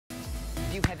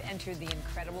You have entered the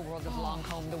incredible world of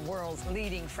Lancome, the world's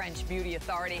leading French beauty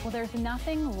authority. Well, there's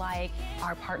nothing like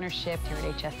our partnership here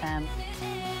at HSN.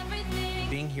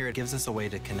 Being here gives us a way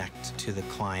to connect to the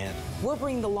client. We're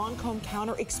bringing the Lancome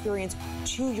counter experience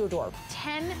to your door.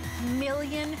 10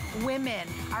 million women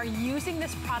are using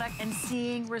this product and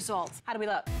seeing results. How do we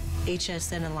look?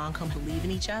 HSN and Lancome believe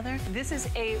in each other. This is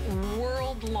a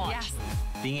world launch. Yes.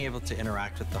 Being able to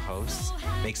interact with the hosts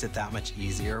makes it that much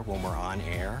easier when we're on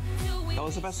air.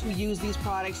 Those of us who use these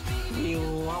products, we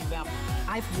love them.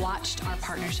 I've watched our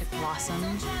partnership blossom.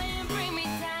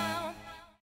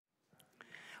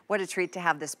 What a treat to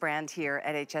have this brand here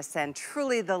at HSN,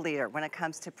 truly the leader when it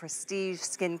comes to prestige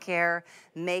skincare,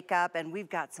 makeup, and we've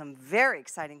got some very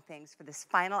exciting things for this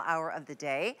final hour of the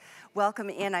day. Welcome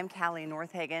in, I'm Callie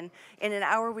Northagen. In an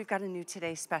hour, we've got a new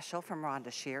Today special from Rhonda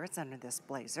Shear. It's under this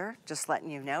blazer, just letting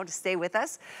you know to stay with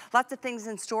us. Lots of things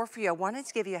in store for you. I wanted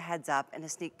to give you a heads up and a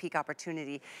sneak peek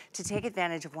opportunity to take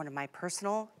advantage of one of my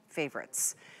personal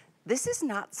favorites. This is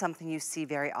not something you see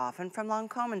very often from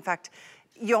Lancome. In fact,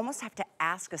 you almost have to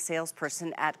ask a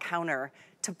salesperson at counter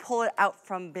to pull it out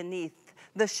from beneath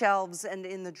the shelves and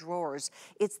in the drawers.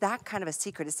 It's that kind of a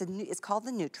secret. It's called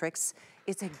the Nutrix.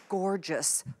 It's a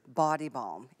gorgeous body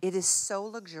balm. It is so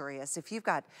luxurious. If you've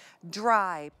got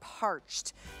dry,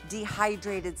 parched,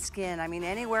 dehydrated skin, I mean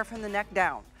anywhere from the neck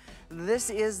down,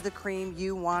 this is the cream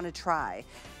you want to try.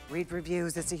 Read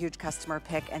reviews, it's a huge customer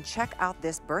pick, and check out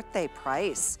this birthday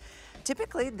price.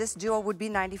 Typically, this duo would be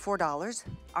 $94.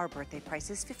 Our birthday price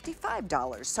is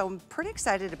 $55. So I'm pretty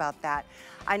excited about that.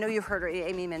 I know you've heard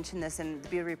Amy mention this in the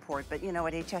beauty report, but you know,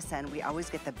 at HSN, we always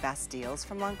get the best deals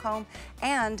from Lancome,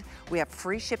 and we have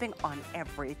free shipping on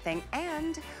everything,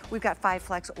 and we've got 5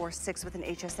 flex or 6 with an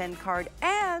HSN card,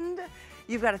 and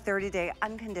you've got a 30-day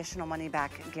unconditional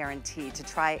money-back guarantee to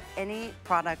try any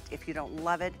product. If you don't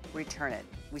love it, return it.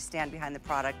 We stand behind the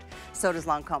product, so does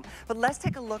Lancome. But let's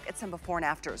take a look at some before and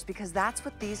afters, because that's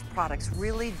what these products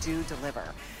really do deliver.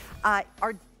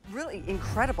 Are really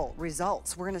incredible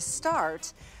results. We're gonna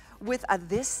start with a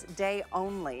this day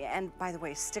only. And by the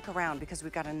way, stick around because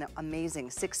we've got an amazing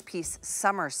 6-piece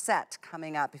summer set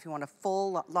coming up. If you want a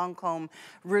full Lancome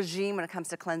regime when it comes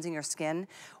to cleansing your skin,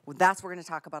 that's what we're gonna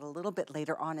talk about a little bit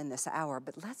later on in this hour.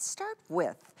 But let's start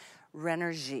with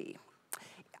Renergie.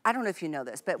 I don't know if you know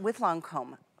this, but with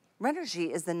Lancome,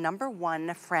 Renergie is the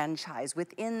 #1 franchise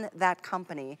within that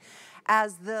company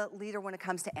as the leader when it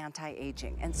comes to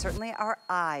anti-aging. And certainly our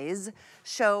eyes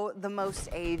show the most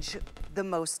age the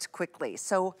most quickly.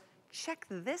 So check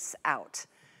this out.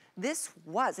 This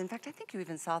was, in fact, I think you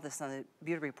even saw this on the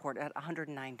beauty report at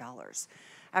 $109.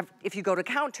 If you go to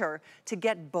counter, to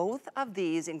get both of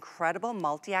these incredible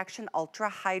multi-action ultra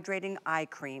hydrating eye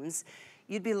creams,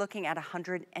 you'd be looking at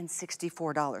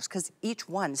 $164 because each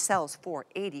one sells for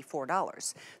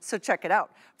 $84. So check it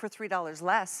out. For $3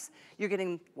 less, you're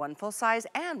getting one full size,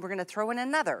 and we're gonna throw in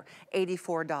another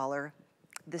 $84.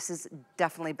 This is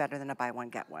definitely better than a buy one,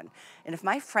 get one. And if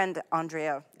my friend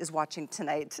Andrea is watching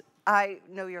tonight, I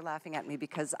know you're laughing at me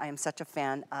because I am such a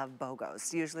fan of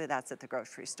BOGOs. Usually that's at the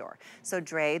grocery store. So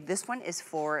Dre, this one is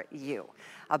for you.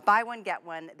 A buy one, get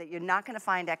one that you're not gonna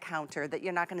find at counter, that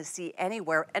you're not gonna see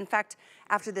anywhere. In fact,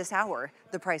 after this hour,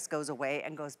 the price goes away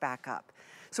and goes back up.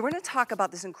 So we're gonna talk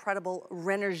about this incredible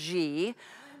Renergie.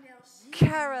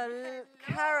 Cara,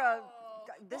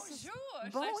 this bonjour.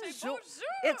 is bonjour. Bonjour.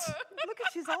 It's look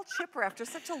at she's all chipper after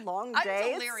such a long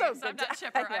day. I'm delirious. It's so good. I'm not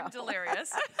chipper. I'm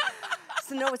delirious.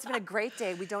 So no, it's been a great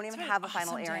day. We don't even have a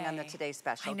final airing on the Today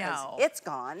special because it's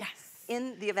gone. Yes.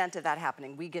 In the event of that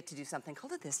happening, we get to do something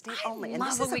called a This Day Only. And love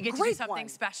this when is we get to do something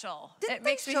special. Didn't it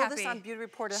makes they me show happy. this on Beauty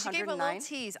Report at She gave a 109? little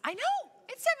tease. I know.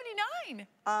 It's 79.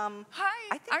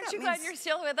 Hi. Aren't you glad you're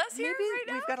still with us here right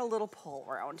now? We've got a little poll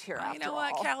around here after You know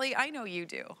all. what, Callie? I know you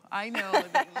do. I know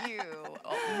that you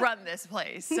run this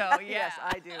place. So yeah. Yes,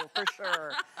 I do, for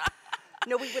sure.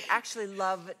 No, we would actually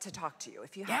love to talk to you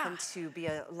if you happen to be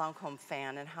a Lancome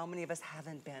fan, and how many of us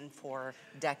haven't been for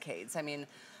decades. I mean,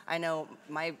 I know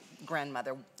my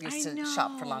grandmother used to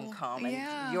shop for Lancome,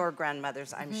 and your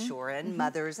grandmothers, I'm sure, and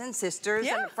mothers and sisters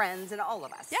and friends and all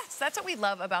of us. Yes, that's what we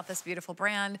love about this beautiful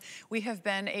brand. We have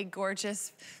been a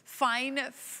gorgeous,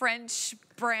 fine French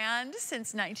brand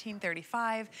since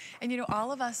 1935. And you know,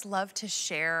 all of us love to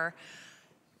share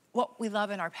what we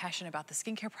love and are passionate about, the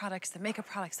skincare products, the makeup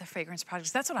products, the fragrance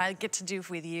products. That's what I get to do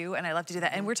with you, and I love to do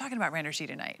that. And we're talking about Renergy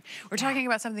tonight. We're talking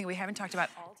about something we haven't talked about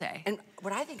all day. And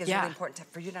what I think is really important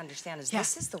for you to understand is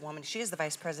this is the woman, she is the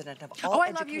vice president of all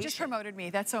education. I love you just promoted me.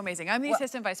 That's so amazing. I'm the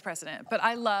assistant vice president, but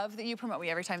I love that you promote me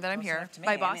every time that I'm here.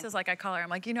 My boss is like, I call her, I'm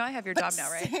like, you know, I have your job now,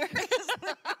 right?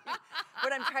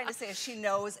 What I'm trying to say is she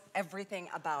knows everything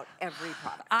about every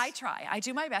product. I try. I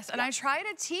do my best, and I try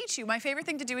to teach you. My favorite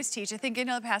thing to do is teach. I think in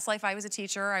the past life I was a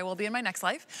teacher. I will be in my next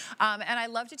life, and I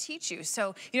love to teach you.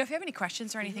 So, you know, if you have any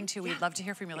questions or anything too, we'd love to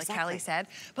hear from you, like Callie said.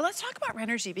 But let's talk about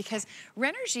Renergy, because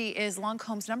Renergy is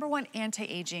Lancome's #1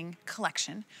 anti-aging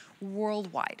collection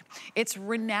worldwide. It's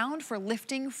renowned for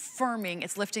lifting, firming,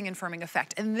 its lifting and firming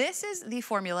effect. And this is the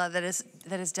formula that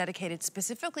is dedicated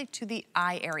specifically to the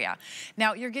eye area.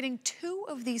 Now, you're getting 2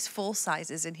 of these full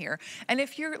sizes in here. And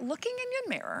if you're looking in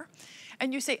your mirror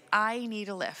and you say, I need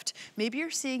a lift, maybe you're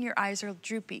seeing your eyes are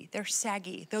droopy, they're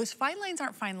saggy. Those fine lines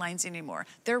aren't fine lines anymore.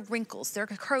 They're wrinkles, they're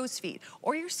crow's feet.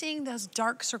 Or you're seeing those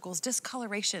dark circles,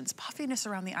 discolorations, puffiness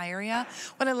around the eye area.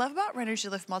 What I love about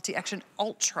Renergy Lift Multi-Action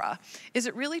Ultra is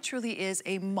it really truly is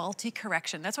a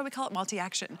multi-correction. That's why we call it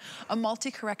multi-action. A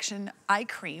multi-correction eye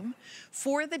cream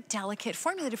for the delicate,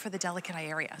 formulated for the delicate eye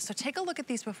area. So take a look at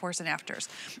these befores and afters.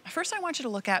 First, I want you to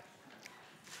look at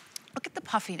the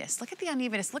puffiness, look at the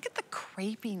unevenness, look at the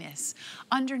crepiness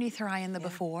underneath her eye in the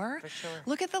before. For sure.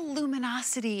 Look at the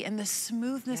luminosity and the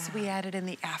smoothness we added in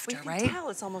the after, right? You can tell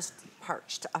it's almost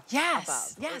parched up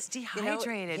above. Yes,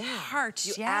 dehydrated,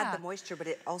 parched, You add the moisture, but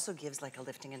it also gives like a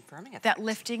lifting and firming effect. That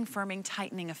lifting, firming,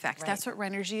 tightening effect. That's what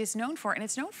Renergy is known for. And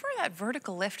it's known for that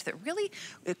vertical lift that really,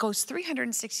 it goes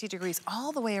 360 degrees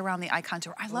all the way around the eye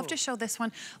contour. I love to show this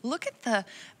one. Look at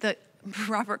the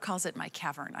Robert calls it my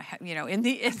cavern. You know, in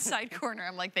the inside corner.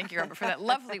 I'm like, thank you, Robert, for that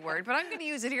lovely word. But I'm going to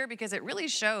use it here because it really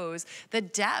shows the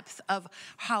depth of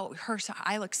how her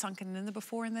eye looks sunken in the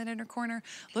before in that inner corner.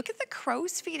 Look at the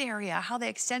crow's feet area, how they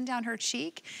extend down her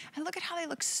cheek, and look at how they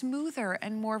look smoother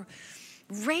and more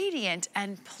radiant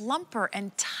and plumper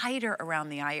and tighter around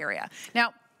the eye area.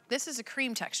 Now, this is a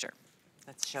cream texture.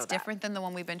 Let's show it's different than the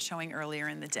one we've been showing earlier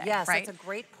in the day, yes, right? That's a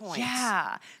great point.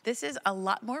 Yeah, this is a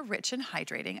lot more rich and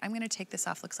hydrating. I'm gonna take this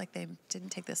off. Looks like they didn't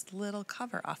take this little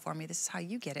cover off for me. This is how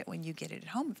you get it when you get it at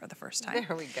home for the first time.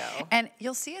 There we go. And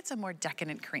you'll see it's a more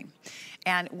decadent cream.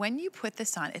 And when you put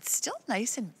this on, it's still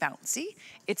nice and bouncy.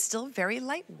 It's still very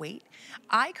lightweight.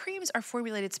 Eye creams are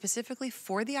formulated specifically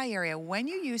for the eye area. When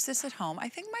you use this at home, I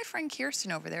think my friend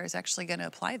Kirsten over there is actually gonna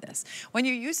apply this. When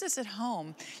you use this at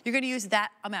home, you're gonna use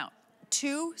that amount.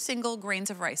 2 single grains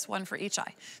of rice, 1 for each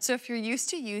eye. So if you're used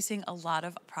to using a lot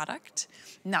of product,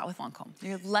 not with Lancome.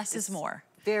 Less is more.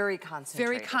 Very concentrated.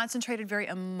 Very concentrated, very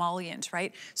emollient,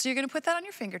 right? So you're gonna put that on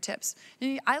your fingertips.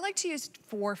 I like to use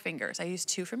 4 fingers. I use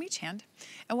 2 from each hand.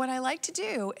 And what I like to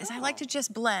do is I like to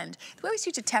just blend. We always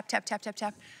used to tap, tap, tap, tap,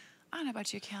 tap. I don't know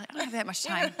about you, Callie. I don't have that much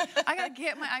time. I gotta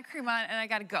get my eye cream on and I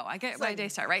gotta go. I get my day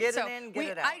start, right? Get it in, get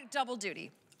it out. I double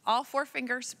duty. All 4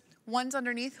 fingers, one's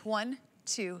underneath, 1,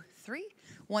 2, 3.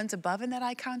 One's above in that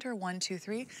eye contour, 1, 2,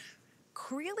 3.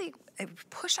 Really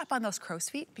push up on those crow's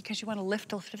feet because you want to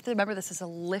lift. Remember, this is a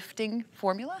lifting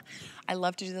formula. I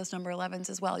love to do those number 11s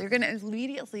as well. You're going to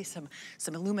immediately some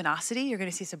luminosity. You're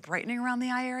going to see some brightening around the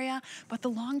eye area. But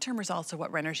the long-term results are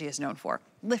what Renergy is known for: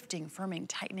 lifting, firming,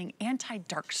 tightening,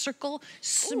 anti-dark circle,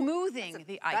 smoothing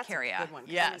the eye area. That's a good one.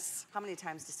 Yes. How many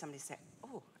times does somebody say,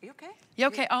 "Oh, are you okay? You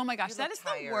okay? Oh my gosh, that look is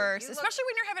tired. the worst, especially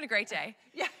when you're having a great day.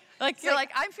 Yeah. Like you're like,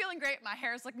 I'm feeling great. My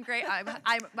hair's looking great.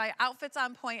 My outfit's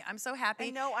on point. I'm so happy. I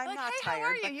know I'm like, not hey, tired. How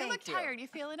are you? But You look thank tired. You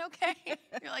feeling okay?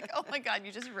 You're like, oh my God,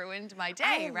 you just ruined my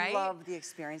day, right? I love the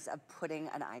experience of putting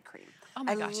an eye cream. Oh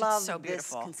my gosh, I love it's so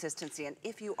beautiful. this consistency. And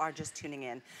if you are just tuning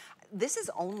in, this is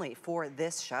only for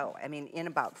this show. I mean, in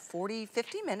about 40,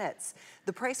 50 minutes,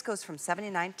 the price goes from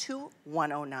 $79 to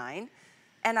 $109.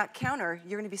 And at counter,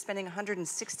 you're going to be spending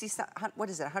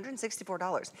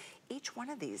 $164. Each one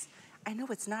of these, I know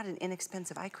it's not an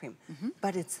inexpensive eye cream,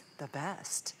 but it's the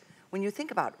best. When you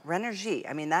think about Renergy,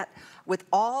 I mean that, with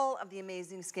all of the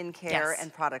amazing skincare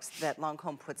and products that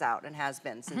Lancome puts out and has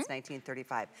been since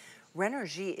 1935,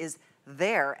 Renergy is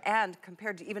there, and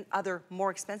compared to even other more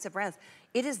expensive brands,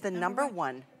 it is the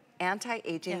 #1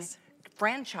 anti-aging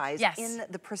franchise in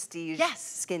the prestige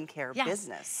skincare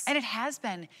business. And it has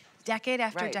been decade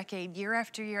after decade, year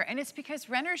after year. And it's because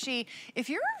Renergy,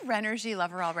 if you're a Renergy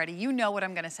lover already, you know what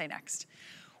I'm gonna say next.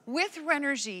 With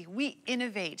Renergy, we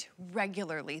innovate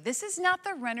regularly. This is not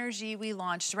the Renergy we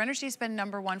launched. Renergy's been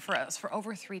 #1 for us for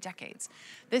over 3 decades.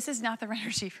 This is not the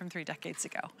Renergy from 3 decades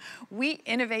ago. We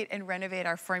innovate and renovate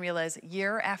our formulas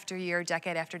year after year,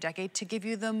 decade after decade, to give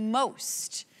you the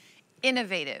most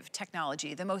innovative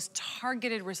technology, the most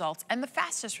targeted results, and the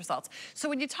fastest results. So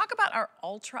when you talk about our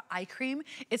Ultra Eye Cream,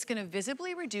 it's gonna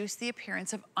visibly reduce the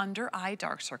appearance of under eye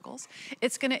dark circles.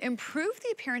 It's gonna improve the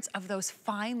appearance of those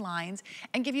fine lines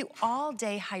and give you all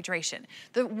day hydration.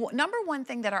 The number one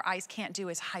thing that our eyes can't do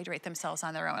is hydrate themselves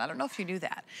on their own. I don't know if you knew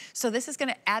that. So this is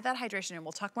gonna add that hydration, and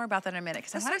we'll talk more about that in a minute,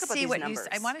 because I wanna see what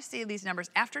I wanna see these numbers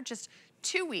after just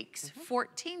 2 weeks,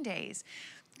 14 days.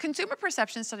 Consumer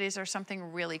perception studies are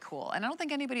something really cool, and I don't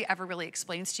think anybody ever really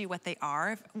explains to you what they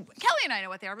are. Kelly and I know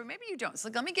what they are, but maybe you don't.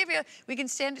 So let me give you, we can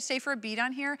stay for a beat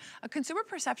on here. A consumer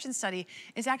perception study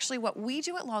is actually what we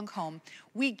do at Lancome.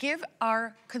 We give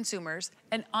our consumers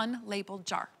an unlabeled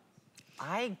jar.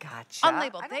 I gotcha.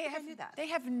 Unlabeled. I don't think I knew that. They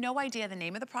have no idea the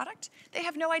name of the product. They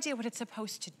have no idea what it's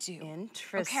supposed to do.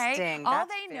 Interesting. Okay? All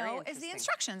they know is the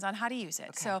instructions on how to use it.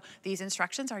 Okay. So these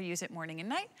instructions are use it morning and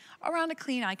night around a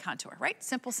clean eye contour, right?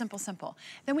 Simple, simple, simple.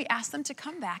 Then we ask them to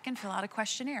come back and fill out a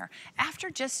questionnaire.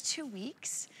 After just 2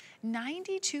 weeks,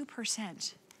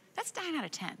 92%, that's 9 out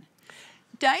of 10.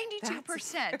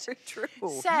 92%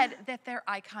 said that their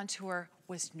eye contour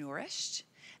was nourished.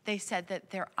 They said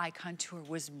that their eye contour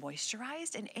was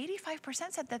moisturized, and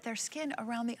 85% said that their skin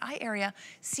around the eye area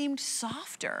seemed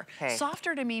softer. Okay.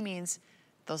 Softer to me means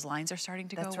those lines are starting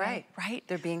to go away, right?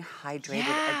 They're being hydrated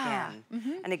again.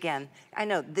 And again, I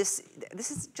know this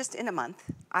is just in a month.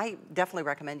 I definitely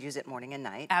recommend use it morning and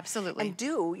night. Absolutely. And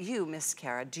do you, Miss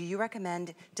Cara, do you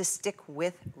recommend to stick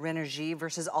with Renergie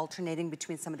versus alternating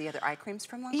between some of the other eye creams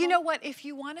from Lancome? You know what, if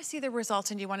you want to see the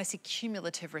results and you want to see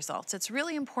cumulative results, it's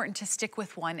really important to stick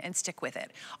with one and stick with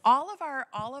it. All of our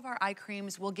eye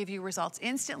creams will give you results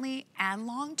instantly and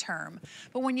long term,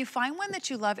 but when you find one that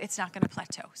you love, it's not going to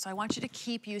plateau. So I want you to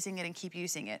keep using it and keep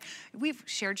using it. We've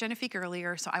shared Genifique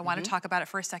earlier, so I want to talk about it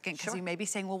for a second, because you may be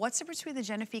saying, well, what's the difference between the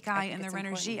Genifique eye and the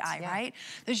Renergie eye, right?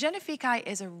 The Genifique eye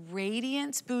is a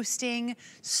radiance boosting,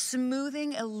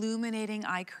 smoothing, illuminating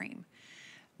eye cream.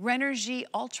 Renergie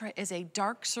Ultra is a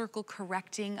dark circle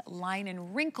correcting line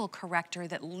and wrinkle corrector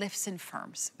that lifts and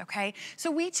firms, okay? So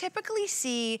we typically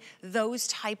see those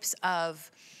types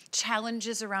of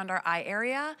challenges around our eye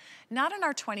area, not in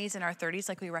our 20s and our 30s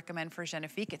like we recommend for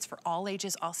Genifique. It's for all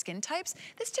ages, all skin types.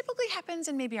 This typically happens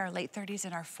in maybe our late 30s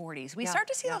and our 40s. We start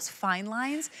to see those fine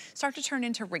lines start to turn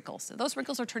into wrinkles. So those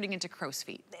wrinkles are turning into crow's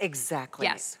feet. Exactly.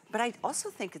 Yes. But I also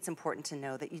think it's important to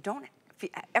know that you don't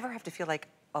ever have to feel like,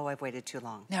 oh, I've waited too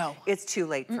long. No. It's too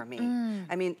late for me.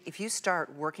 I mean, if you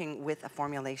start working with a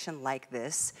formulation like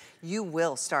this, you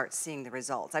will start seeing the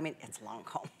results. I mean, it's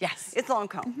Lancome. Yes. It's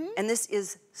Lancome. And this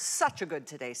is such a good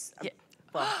today's.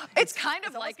 Well, it's kind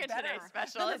of like a Today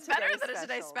Special. It's better than a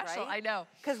Today Special, right? I know.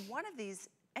 Because one of these,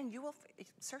 and you will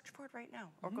search for it right now,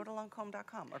 or go to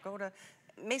Lancome.com, or go to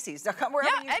Macy's.com,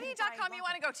 wherever you any.com you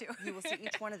want to go to. You will see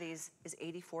each one of these is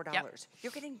 $84.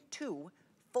 You're getting 2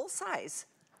 full size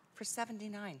for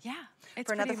 $79. Yeah, it's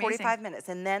for another 45 minutes,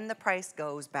 and then the price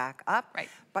goes back up. Right.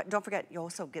 But don't forget, you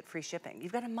also get free shipping.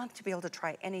 You've got a month to be able to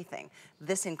try anything,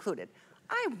 this included.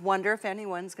 I wonder if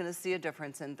anyone's going to see a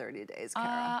difference in 30 days,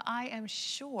 Cara. I am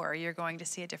sure you're going to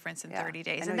see a difference in 30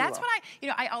 days. And that's what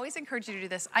I always encourage you to do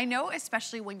this. I know,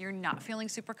 especially when you're not feeling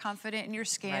super confident in your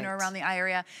skin or around the eye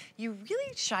area, you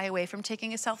really shy away from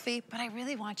taking a selfie, but I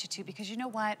really want you to, because you know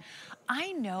what?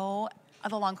 I know of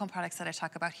the Lancome products that I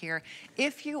talk about here,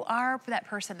 if you are that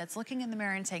person that's looking in the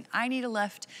mirror and saying, I need a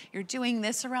lift, you're doing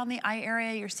this around the eye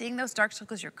area, you're seeing those dark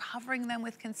circles, you're covering them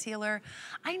with concealer,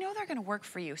 I know they're gonna work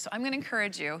for you. So I'm gonna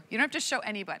encourage you, you don't have to show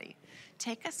anybody,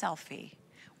 take a selfie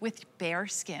with bare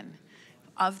skin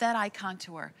of that eye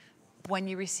contour when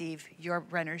you receive your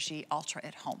Renergie Ultra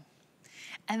at home.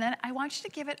 And then I want you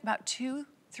to give it about 2,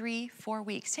 3, 4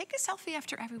 weeks. Take a selfie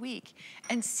after every week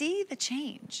and see the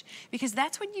change, because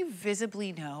that's when you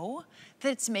visibly know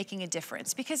that it's making a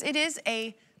difference, because it is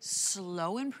a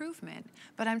slow improvement,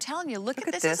 but I'm telling you, look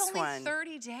at this is only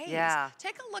 30 days. Yeah.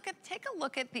 Take a look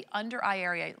at the under eye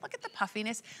area. Look at the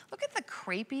puffiness. Look at the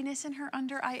crepiness in her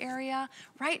under eye area,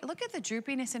 right? Look at the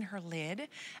droopiness in her lid,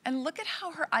 and look at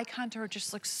how her eye contour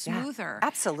just looks smoother.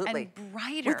 Absolutely. And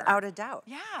brighter. Without a doubt.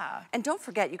 Yeah. And don't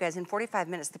forget, you guys, in 45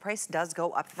 minutes, the price does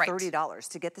go up $30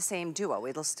 to get the same duo.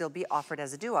 It'll still be offered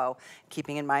as a duo,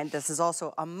 keeping in mind this is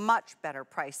also a much better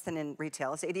price than in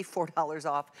retail. It's $84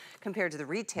 off compared to the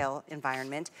retail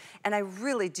environment. And I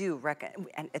really do recommend,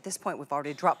 and at this point we've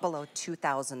already dropped below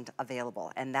 2,000 available,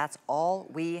 and that's all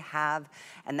we have,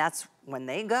 and that's when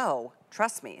they go,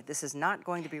 trust me, this is not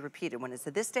going to be repeated. When it's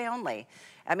this day only,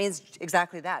 that means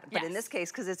exactly that. But in this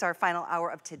case, because it's our final hour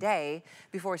of today,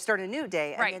 before we start a new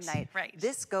day at midnight,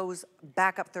 this goes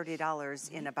back up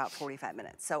 $30 in about 45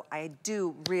 minutes. So I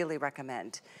do really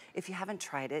recommend, if you haven't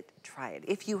tried it, try it.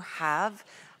 If you have,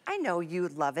 I know you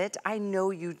love it. I know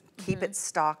you keep it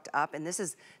stocked up, and this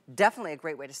is definitely a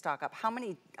great way to stock up. How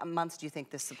many months do you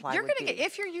think this supply would be?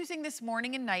 If you're using this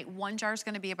morning and night, one jar is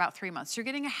going to be about 3 months. You're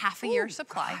getting a half a year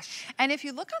supply. And if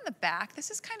you look on the back, this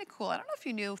is kind of cool. I don't know if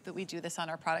you knew that we do this on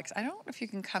our products. I don't know if you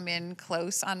can come in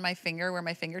close on my finger where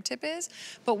my fingertip is,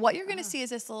 but what you're going to see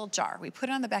is this little jar. We put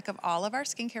it on the back of all of our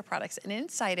skincare products, and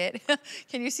inside it,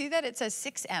 can you see that? It says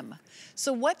 6M.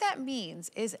 So what that means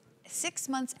is 6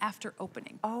 months after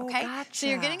opening. Okay, so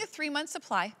you're getting a 3-month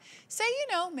supply. Say, you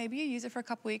know, maybe you use it for a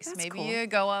couple weeks. Maybe you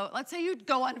go out, let's say you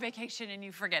go on vacation and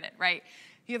you forget it, right?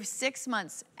 You have 6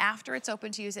 months after it's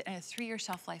open to use it and a 3-year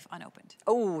shelf life unopened.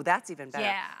 Oh, that's even better.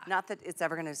 Yeah. Not that it's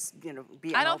ever going to, you know,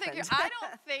 be I unopened. I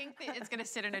don't think that it's going to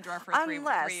sit in a drawer for 3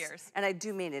 years. And I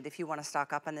do mean it, if you want to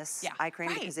stock up on this eye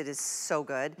cream, because it is so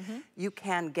good, you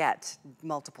can get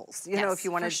multiples. You know, if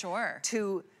you want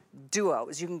to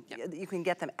duos, you can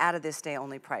get them at a this day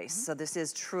only price. So this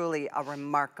is truly a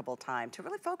remarkable time to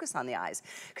really focus on the eyes,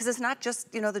 because it's not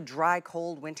just, you know, the dry,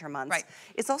 cold winter months.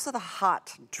 It's also the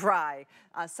hot, dry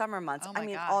summer months. I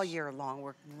mean, all year long,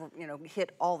 we're you know,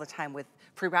 hit all the time with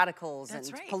free radicals and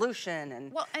pollution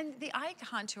and and the eye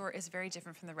contour is very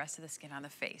different from the rest of the skin on the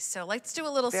face. So let's do a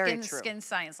little skin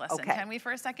science lesson, can we,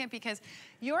 for a second? Because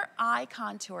your eye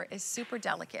contour is super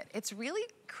delicate. It's really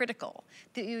critical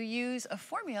that you use a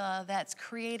formula that's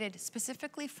created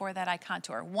specifically for that eye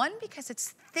contour. One, because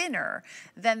it's thinner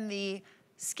than the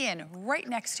skin right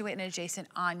next to it and adjacent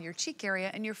on your cheek area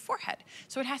and your forehead.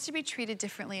 So it has to be treated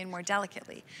differently and more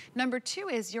delicately. Number 2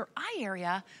 is your eye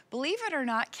area, believe it or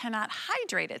not, cannot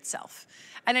hydrate itself.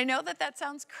 And I know that that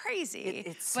sounds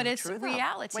crazy, but it's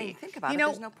reality. When you think about it,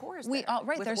 there's no pores there.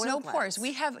 There's no pores.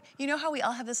 We have, you know how we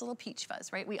all have this little peach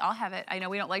fuzz, right? We all have it. I know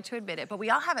we don't like to admit it, but we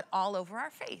all have it all over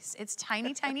our face. It's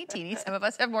tiny, tiny, teeny. Some of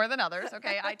us have more than others,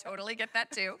 okay? I totally get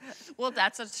that too. Well,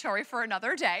 that's a story for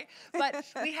another day. But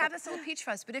we have this little peach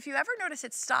fuzz. But if you ever notice,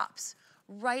 it stops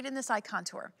right in this eye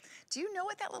contour. Do you know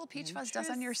what that little peach fuzz does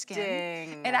on your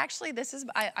skin? It actually,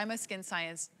 I'm a skin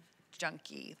science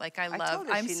junkie. Like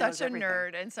I'm such a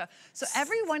nerd. And so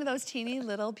every one of those teeny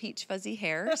little peach fuzzy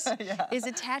hairs is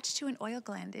attached to an oil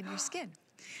gland in your skin.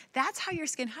 That's how your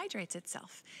skin hydrates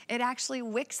itself. It actually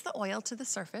wicks the oil to the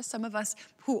surface. Some of us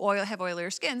who have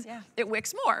oilier skins, it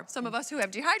wicks more. Some of us who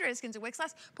have dehydrated skins, it wicks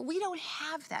less. But we don't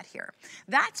have that here.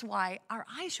 That's why our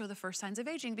eyes show the first signs of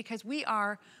aging, because we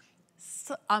are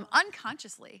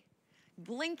unconsciously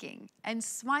blinking and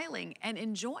smiling and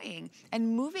enjoying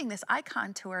and moving this eye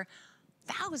contour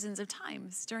thousands of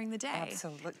times during the day.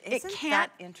 Absolutely. It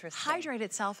can't hydrate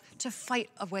itself to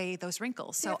fight away those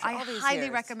wrinkles. So I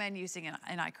highly recommend using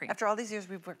an eye cream. After all these years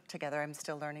we've worked together, I'm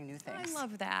still learning new things. I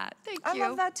love that. Thank you. I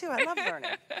love that too. I love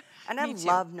learning. And I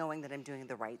love knowing that I'm doing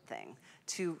the right thing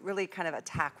to really kind of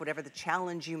attack whatever the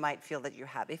challenge you might feel that you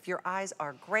have. If your eyes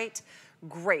are great,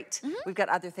 great. We've got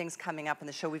other things coming up in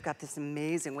the show. We've got this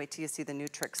amazing, wait till you see the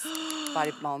Nutrix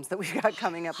body balms that we've got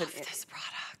coming up. Love this product.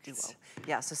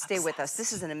 Yeah, so stay with us.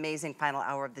 This is an amazing final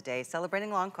hour of the day, celebrating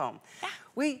Lancome.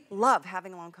 We love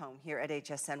having Lancome here at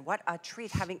HSN. What a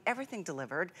treat having everything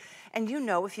delivered. And you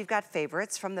know, if you've got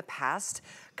favorites from the past,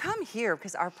 come here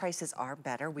because our prices are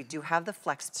better. We do have the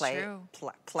Flex Play.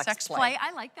 Flex Play.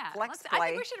 I like that. I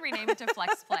think we should rename it to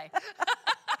Flex Play.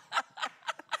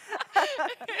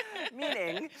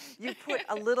 Meaning you put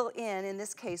a little in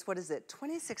this case, what is it,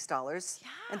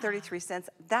 $26.33.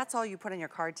 That's all you put on your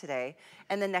card today.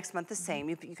 And then next month the same.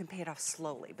 You can pay it off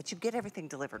slowly, but you get everything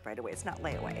delivered right away. It's not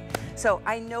layaway. So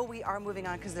I know we are moving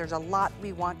on because there's a lot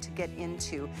we want to get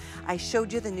into. I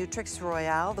showed you the Nutrix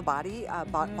Royale, the body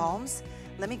balms.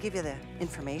 Let me give you the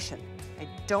information. I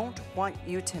don't want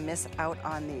you to miss out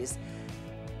on these.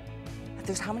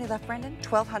 There's how many left, Brendan?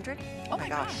 1,200? Oh my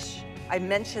gosh. I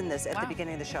mentioned this at the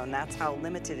beginning of the show, and that's how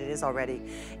limited it is already.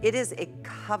 It is a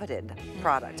coveted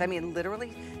product. I mean,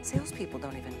 literally, salespeople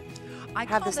don't even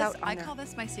have this out on I call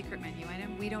this my secret menu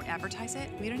item. We don't advertise it.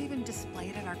 We don't even display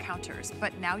it at our counters.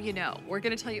 But now you know. We're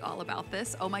going to tell you all about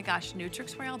this. Oh my gosh,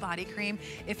 Nutrix Royale Body Cream.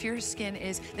 If your skin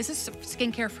is, this is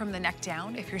skincare from the neck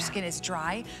down. If your skin is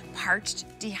dry, parched,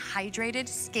 dehydrated,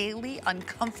 scaly,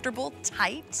 uncomfortable,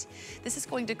 tight, this is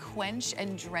going to quench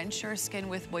and drench your skin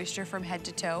with moisture from head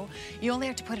to toe. You only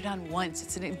have to put it on once.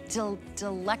 It's a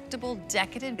delectable,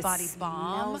 decadent body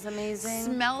balm. Smells amazing.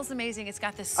 Smells amazing. It's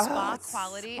got this spa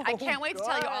quality. I can't can't wait to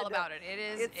tell you all about it. It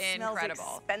is incredible.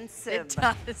 Smells expensive. It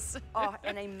does. Oh,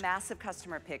 and a massive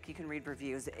customer pick. You can read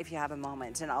reviews if you have a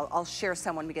moment, and I'll share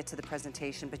some when we get to the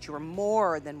presentation, but you are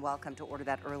more than welcome to order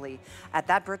that early at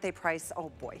that birthday price.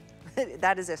 Oh boy,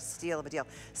 that is a steal of a deal.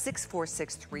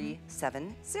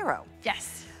 646370.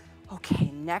 Yes.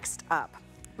 Okay, next up,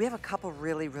 we have a couple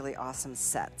really, really awesome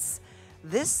sets.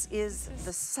 This is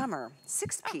the summer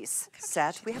 6-piece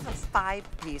set. We have a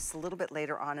 5-piece a little bit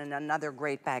later on, and another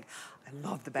great bag. I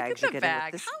love the bags you're getting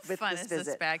with this How with fun this is visit.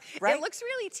 this bag? Right? It looks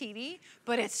really teeny,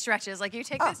 but it stretches. Like you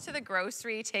take this to the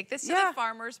grocery, take this to Yeah. the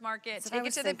farmer's market, That's what take I it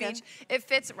was to thinking. the beach. It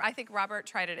fits, I think Robert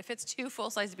tried it. It fits 2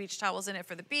 full-size beach towels in it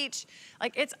for the beach.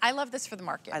 Like I love this for the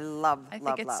market. I love, I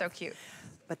love, think it's so cute.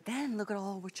 But then look at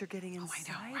all what you're getting inside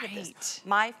I know, of right? this.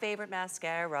 My favorite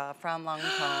mascara from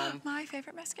Lancome. My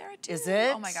favorite mascara too. Is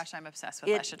it? Oh my gosh, I'm obsessed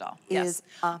with Lash Doll. It is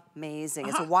amazing.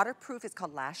 It's a waterproof. It's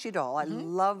called Lash Doll. I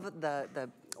love the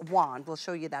wand. We'll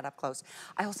show you that up close.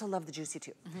 I also love the Juicy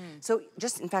Tube. So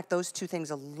just, in fact, those two things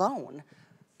alone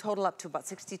total up to about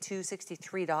 $62,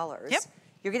 $63. Yep.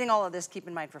 You're getting all of this, keep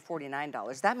in mind, for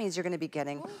 $49. That means you're going to be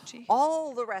getting geez.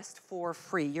 all the rest for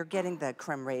free. You're getting the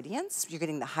Creme Radiance. You're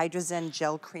getting the Hydrozen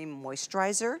Gel Cream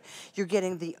Moisturizer. You're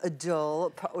getting the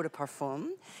Idole Eau de Parfum.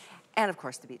 And, of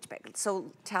course, the Beach Bag.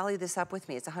 So tally this up with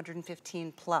me. It's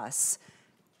 115 plus.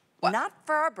 What? Not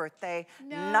for our birthday,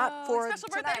 not for special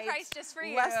birthday tonight. price just for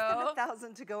you. Less than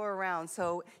 1,000 to go around.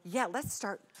 So yeah, let's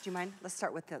start. Do you mind? Let's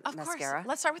start with the mascara. Course.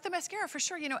 Let's start with the mascara for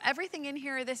sure. You know, everything in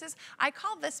here, I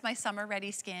call this my summer ready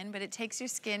skin, but it takes your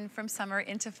skin from summer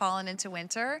into fall and into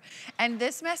winter. And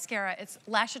this mascara, it's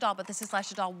Lash Doll, but this is Lash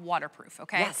Doll waterproof,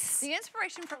 okay? Yes. The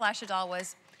inspiration for Lash Doll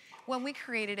was, when we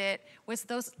created it, was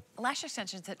those lash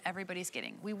extensions that everybody's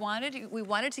getting. We wanted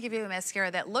to give you a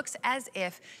mascara that looks as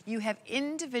if you have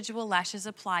individual lashes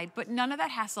applied, but none of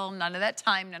that hassle, none of that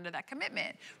time, none of that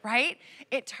commitment, right?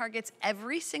 It targets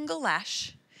every single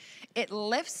lash. It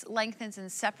lifts, lengthens, and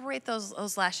separates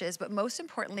those lashes, but most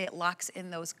importantly, it locks in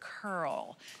those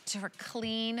curl to a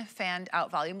clean, fanned out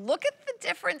volume. Look at the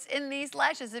difference in these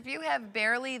lashes. If you have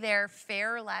barely there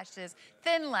fair lashes,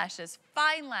 thin lashes,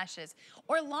 fine lashes,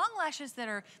 or long lashes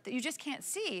that you just can't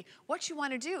see, what you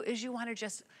want to do is you want to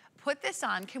just put this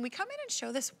on. Can we come in and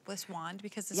show this wand?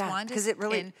 Because this wand is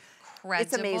incredible.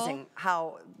 It's amazing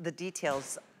how the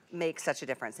details make such a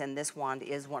difference, and this wand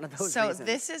is one of those reasons. So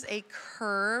this is a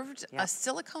curved, a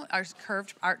silicone, arch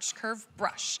curved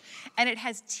brush, and it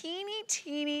has teeny,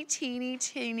 teeny, teeny,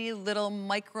 teeny little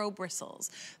micro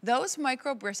bristles. Those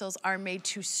micro bristles are made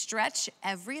to stretch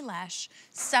every lash,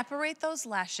 separate those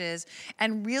lashes,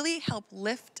 and really help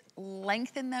lift,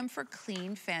 lengthen them for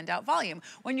clean, fanned out volume.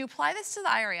 When you apply this to the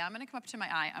eye area, I'm gonna come up to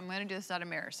my eye. I'm gonna do this without a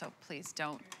mirror, so please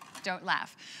don't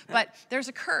laugh. But there's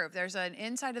a curve. There's an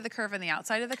inside of the curve and the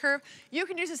outside of the curve. You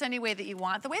can use this any way that you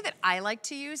want. The way that I like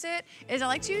to use it is I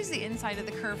like to use the inside of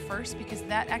the curve first because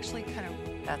that actually kind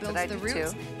of builds the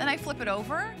roots. Then I flip it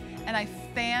over and I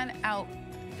fan out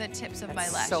the tips of my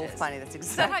lashes. So funny. That's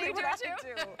exactly what I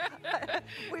do.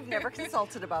 We've never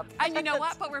consulted about that. And you know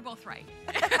what? But we're both right.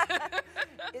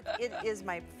 It is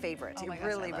my favorite. Oh my It gosh,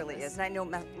 really, really is. And I know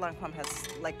Lancome has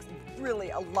like really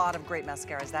a lot of great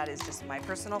mascaras. That is just my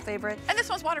personal favorite. And this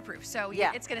one's waterproof, so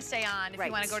Yeah. it's gonna stay on. If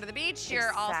you wanna go to the beach,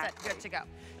 you're all set, good to go.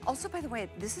 Also, by the way,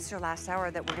 this is your last hour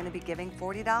that we're going to be giving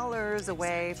 $40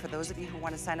 away for those of you who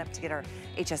want to sign up to get our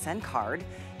HSN card.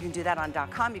 You can do that on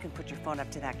 .com. You can put your phone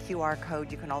up to that QR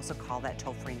code. You can also call that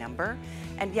toll-free number.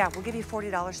 And yeah, we'll give you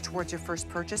 $40 towards your first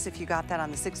purchase. If you got that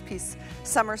on the 6-piece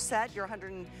summer set, your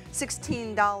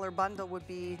 $116 bundle would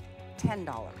be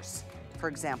 $10, for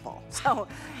example. So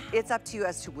it's up to you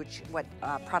as to what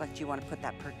product you want to put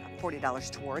that $40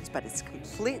 towards, but it's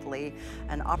completely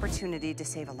an opportunity to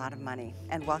save a lot of money.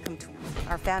 And welcome to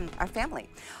our family.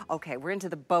 Okay, we're into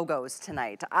the BOGOs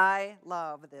tonight. I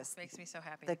love this. Makes me so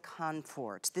happy. The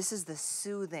Comfort. This is the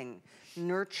soothing,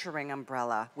 nurturing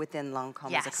umbrella within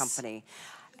Lancome as a company.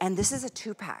 And this is a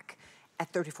 2-pack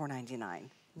at $34.99.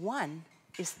 One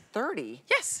is $30.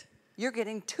 Yes. You're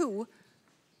getting 2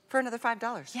 for another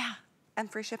 $5. Yeah. And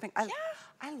free shipping.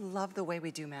 I love the way we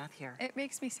do math here. It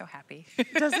makes me so happy.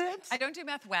 Does it? I don't do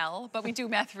math well, but we do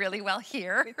math really well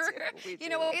here. We do. You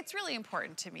know, it's really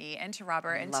important to me and to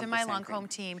Robert and to my Lancome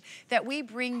team that we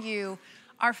bring you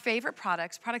our favorite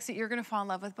products that you're gonna fall in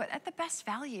love with, but at the best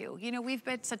value. You know, we've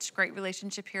been such a great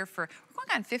relationship here we're going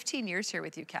on 15 years here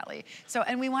with you, Kelly. So,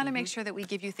 and we wanna make sure that we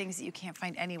give you things that you can't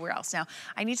find anywhere else. Now,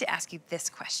 I need to ask you this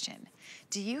question.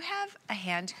 Do you have a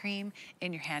hand cream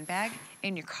in your handbag,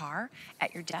 in your car,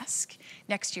 at your desk,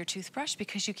 next to your toothbrush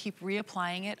because you keep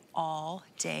reapplying it all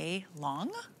day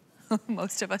long?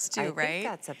 Most of us do, right? I think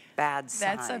that's a bad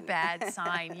sign. That's a bad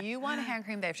sign. You want a hand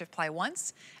cream that you have to apply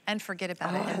once and forget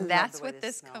about it. I And love that's the way what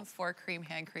this smells. Comfort Cream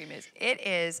hand cream is. It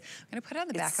is, I'm gonna put it on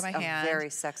the back of my hand. It's a very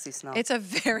sexy smell. It's a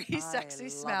very sexy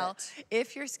love smell. it.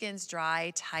 If your skin's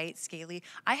dry, tight, scaly.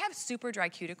 I have super dry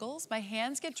cuticles. My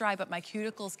hands get dry, but my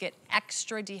cuticles get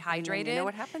extra dehydrated. You know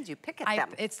what happens? You pick at them.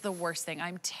 It's the worst thing.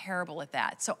 I'm terrible at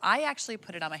that. So I actually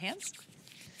put it on my hands.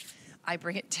 I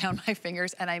bring it down my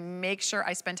fingers and I make sure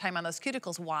I spend time on those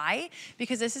cuticles. Why?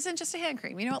 Because this isn't just a hand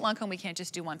cream. You know at Lancome we can't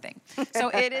just do one thing. So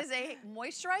it is a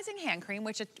moisturizing hand cream,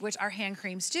 which our hand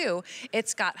creams do.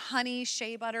 It's got honey,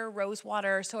 shea butter, rose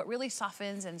water, so it really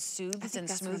softens and soothes and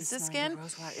smooths the skin.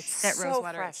 Rose water. It's that so rose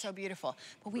water fresh. is so beautiful.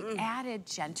 But we added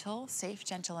gentle, safe,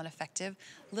 gentle, and effective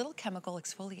little chemical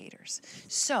exfoliators.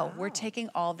 So we're taking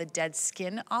all the dead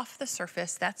skin off the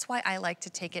surface. That's why I like to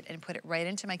take it and put it right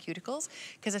into my cuticles,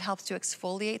 because it helps to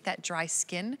exfoliate that dry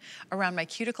skin around my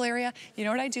cuticle area. You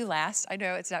know what I do last? I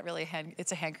know it's not really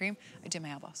it's a hand cream. I do my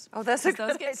elbows. Oh, that's a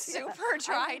good those get idea. super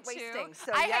dry I hate too. wasting,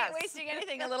 so I yes. hate wasting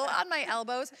anything. A little on my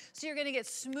elbows. So you're gonna get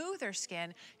smoother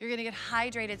skin. You're gonna get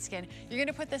hydrated skin. You're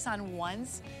gonna put this on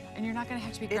once, and you're not gonna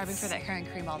have to be grabbing for that hand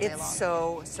cream all day long. It's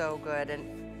so good.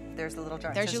 And there's a little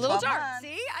jar. There's your little jar.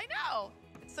 See, I know.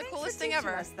 It's the coolest thing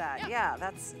ever. Us that. Yeah,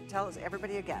 that's, tell us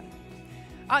everybody again.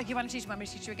 Oh, you want me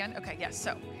to teach you again? Okay, yes.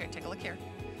 So here, take a look here.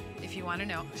 If you want to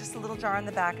know. Just a little jar on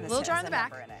the back and little jar on the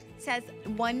back. In it. Says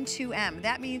 12M.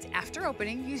 That means after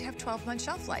opening, you have 12-month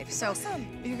shelf life. So awesome.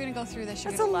 You're going to go through this.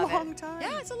 You're That's going to love it. a long time.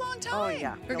 Yeah, it's a long time. Oh,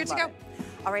 yeah. We're good to go.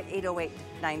 All right,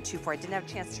 808-924. I didn't have a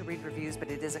chance to read reviews, but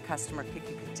it is a customer pick.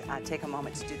 You can take a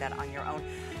moment to do that on your own.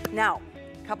 Now,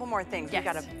 a couple more things. Yes.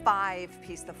 We've got a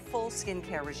 5-piece, the full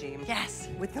skincare regime. Yes.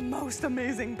 With the most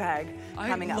amazing bag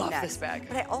coming up next. I love this bag.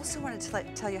 But I also wanted to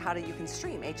tell you how you can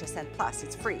stream HSN Plus.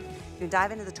 It's free. You can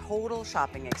dive into the total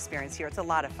shopping experience here. It's a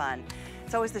lot of fun.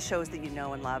 It's always the shows that you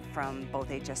know and love from both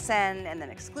HSN, and then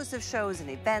exclusive shows and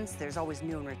events. There's always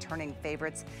new and returning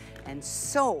favorites, and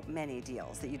so many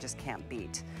deals that you just can't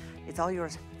beat. It's all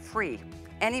yours free,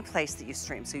 any place that you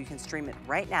stream. So you can stream it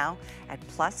right now at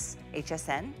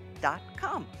plushsn.com.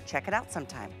 Check it out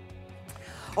sometime.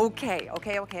 Okay.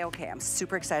 I'm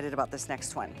super excited about this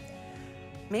next one.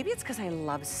 Maybe it's because I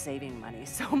love saving money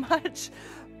so much,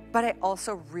 but I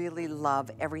also really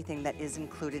love everything that is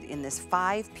included in this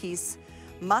 5-piece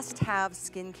must-have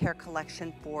skincare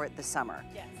collection for the summer.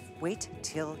 Yes. Wait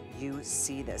till you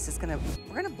see this.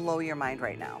 We're gonna blow your mind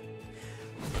right now.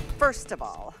 First of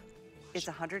all, it's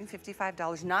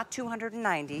 $155, not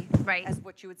 $290, right, as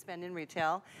what you would spend in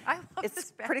retail. I love this bag.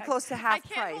 It's pretty close to half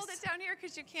price. I can't hold it down here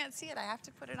because you can't see it. I have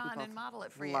to put it on and model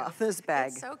it for you. Love this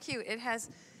bag. It's so cute. It has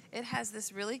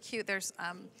this really cute.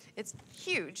 It's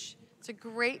huge. It's a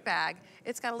great bag.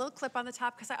 It's got a little clip on the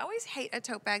top because I always hate a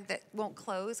tote bag that won't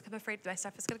close. I'm afraid my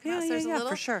stuff is going to come out. So there's a little,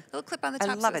 for sure. little clip on the top.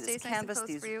 I love so it. Stays It's nice canvas. and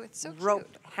close These for you. It's so rope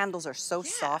cute. handles are so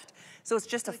soft. So it's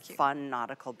just a fun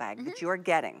nautical bag that you are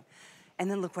getting. And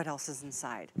then look what else is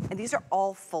inside. And these are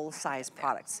all full-size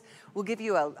products. We'll give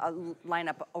you a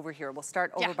lineup over here. We'll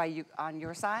start over by you on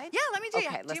your side. Yeah, let me do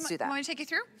Okay, let's do that. Want me to take you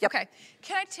through? Yep. Okay.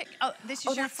 Can I take, this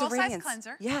is your full-size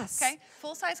cleanser. Yes. Okay,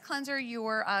 full-size cleanser,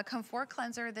 your Comfort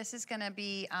cleanser. This is gonna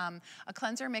be a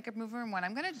cleanser, makeup remover, and one.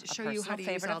 I'm gonna show you how to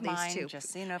use all these too.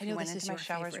 Just so you know, if you went into my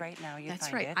showers right now, you'd That's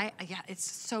find right. it. Yeah, it's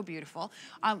so beautiful.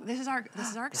 This is our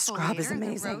exfoliator. scrub is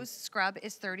amazing. The Rose Scrub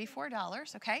is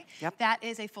 $34, okay? Yep. That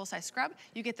is a full-size scrub.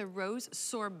 You get the Rose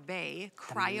Sorbet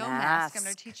Cryo Mask. I'm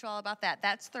gonna teach you all about that.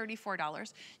 That's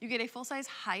 $34. You get a full-size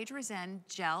Hydrozen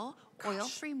Gel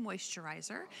oil-free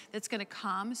moisturizer that's going to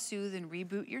calm, soothe, and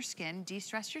reboot your skin,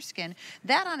 de-stress your skin.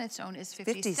 That on its own is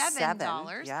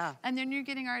 $57. Yeah. And then you're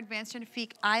getting our Advanced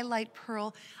Magnifique Eye Light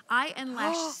Pearl Eye and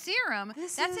Lash Serum.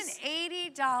 That's an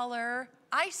 $80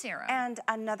 eye serum. And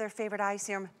another favorite eye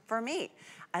serum for me.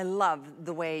 I love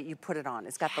the way you put it on.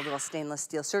 It's got the little stainless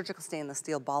steel, surgical stainless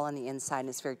steel ball on the inside, and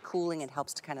it's very cooling. It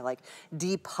helps to kind of like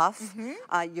depuff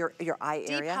your eye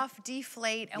area. Depuff,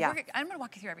 deflate, and I'm gonna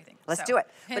walk you through everything. Let's do it.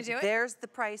 Can But I do it? there's the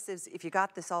prices. If you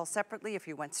got this all separately, if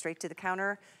you went straight to the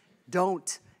counter,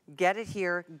 don't. Get it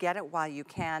here, get it while you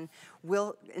can.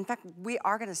 In fact, we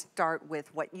are gonna start with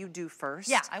what you do first.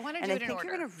 Yeah, I wanna do it in order, And I think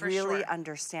you're gonna for really sure.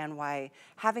 understand why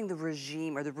having the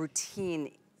regime or the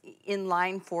routine in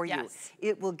line for you,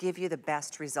 it will give you the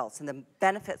best results, and the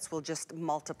benefits will just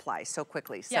multiply so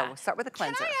quickly. So we'll start with a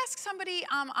cleanser. Can I ask somebody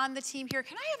on the team here,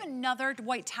 can I have another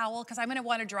white towel? Because I'm gonna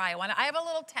wanna dry. I have a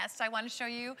little test I wanna show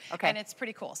you, and it's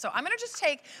pretty cool. So I'm gonna just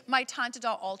take my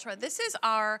Tantadol Ultra. This is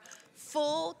our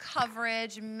full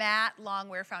coverage matte long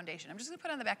wear foundation. I'm just gonna put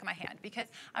it on the back of my hand because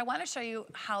I wanna show you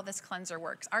how this cleanser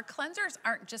works. Our cleansers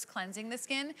aren't just cleansing the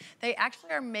skin, they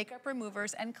actually are makeup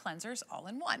removers and cleansers all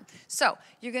in one. So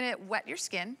you're gonna wet your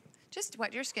skin, just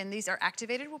wet your skin. These are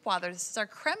activated with water. This is our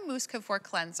Creme Mousse Couture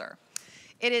Cleanser.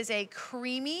 It is a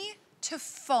creamy to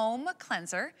foam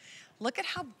cleanser. Look at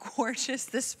how gorgeous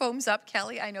this foams up,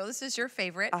 Kelly. I know this is your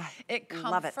favorite. It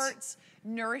comforts,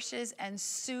 nourishes, and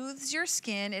soothes your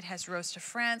skin. It has Rose de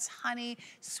France, honey,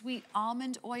 sweet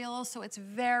almond oil, so it's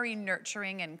very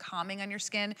nurturing and calming on your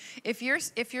skin. If your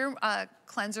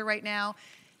cleanser right now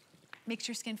makes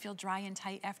your skin feel dry and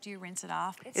tight after you rinse it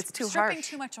off, it's too stripping harsh.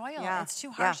 too much oil. Yeah. It's too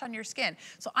harsh on your skin.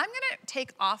 So I'm gonna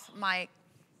take off my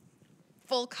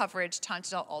full coverage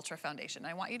Tantadel Ultra Foundation.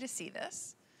 I want you to see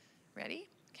this. Ready?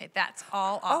 Okay, that's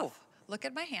all off. Look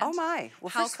at my hand. Oh my. Well,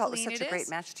 first of all, it was such a great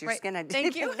match to your skin. I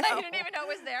didn't even know. I didn't even know it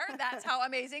was there. That's how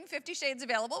amazing. 50 shades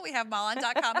available. We have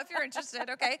malon.com if you're interested,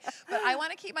 okay? But I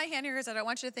want to keep my hand here because I don't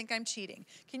want you to think I'm cheating.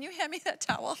 Can you hand me that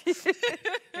towel? Here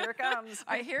it comes.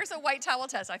 All right, here's a white towel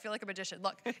test. I feel like a magician.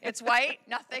 Look, it's white,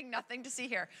 nothing to see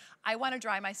here. I want to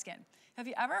dry my skin. Have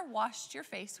you ever washed your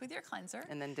face with your cleanser?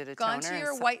 And then did a toner? Gone to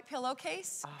your white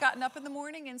pillowcase, gotten up in the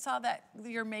morning and saw that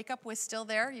your makeup was still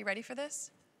there? You ready for this?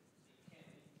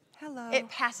 Hello. It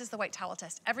passes the white towel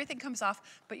test. Everything comes off,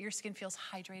 but your skin feels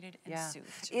hydrated and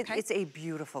soothed. Okay? It's a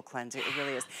beautiful cleanser, it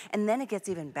really is. And then it gets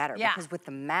even better because with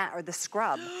the matte or the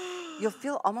scrub, you'll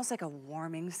feel almost like a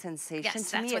warming sensation. Yes,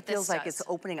 to me, it feels like it's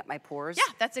opening up my pores.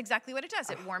 Yeah, that's exactly what it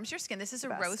does. It warms your skin. This is a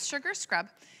rose sugar scrub.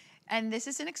 And this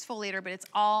is an exfoliator, but it's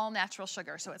all natural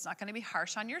sugar, so it's not gonna be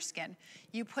harsh on your skin.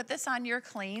 You put this on your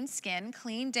clean skin,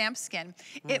 clean, damp skin.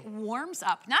 It warms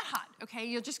up, not hot, okay?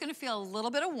 You're just gonna feel a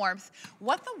little bit of warmth.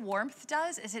 What the warmth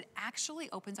does is it actually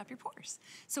opens up your pores.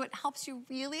 So it helps you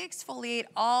really exfoliate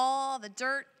all the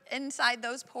dirt inside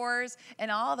those pores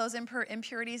and all those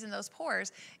impurities in those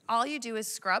pores. All you do is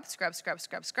scrub, scrub, scrub,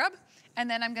 scrub, scrub. And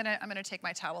then I'm gonna take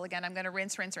my towel again. I'm gonna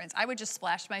rinse, rinse, rinse. I would just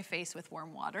splash my face with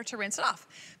warm water to rinse it off.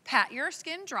 Pat your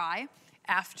skin dry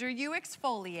after you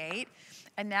exfoliate.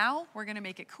 And now we're gonna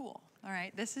make it cool. All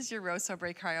right, this is your Rose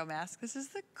Sobre Cryo Mask. This is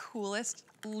the coolest,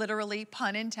 literally,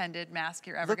 pun intended, mask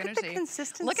you're ever gonna see. Look at the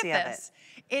consistency Look at of this.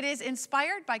 It is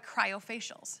inspired by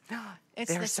cryofacials.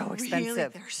 They're so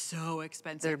expensive. They're so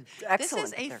expensive. They're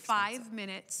excellent. This is a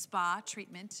 5-minute spa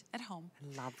treatment at home.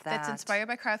 I love that. That's inspired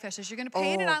by cryofacials. You're gonna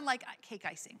paint it on like cake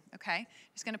icing, okay?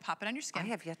 Just gonna pop it on your skin. I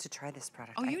have yet to try this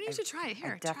product. Oh, you need to try it.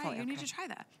 Here, try it. You need to okay. try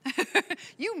that.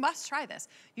 You must try this.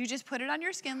 You just put it on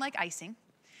your skin like icing.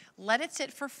 Let it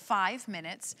sit for 5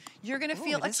 minutes. You're gonna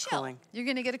feel a chill. Cooling. You're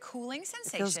gonna get a cooling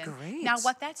sensation. It feels great. Now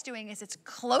what that's doing is it's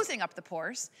closing up the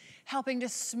pores, helping to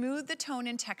smooth the tone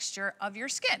and texture of your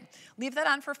skin. Leave that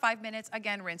on for 5 minutes.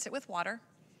 Again, rinse it with water.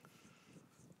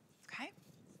 Okay?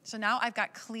 So now I've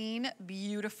got clean,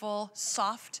 beautiful,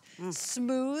 soft,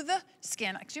 smooth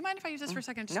skin. Do you mind if I use this for a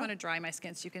second? I just want to dry my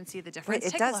skin so you can see the difference.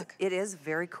 It Take does. a look. It is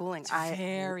very cooling. It's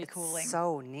very cooling. It's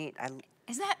so neat.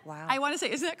 Isn't that, wow. I want to say,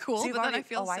 isn't that cool? So but then I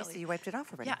feel silly. I see. You wiped it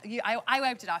off already. Yeah, I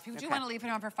wiped it off. You do want to leave it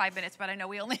on for 5 minutes, but I know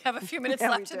we only have a few minutes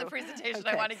left in the presentation.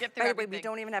 I want to get through everything. We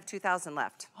don't even have 2,000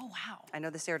 left. Oh, wow. I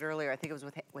know this aired earlier. I think it was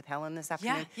with Helen this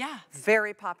afternoon. Yeah.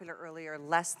 Very popular earlier.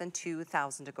 Less than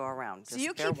 2,000 to go around. So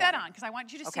you keep that on, because I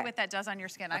want you to see what that does on your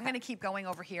skin. I'm going to keep going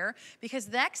over here, because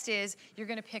next is you're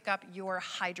going to pick up your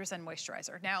Hydra-Zen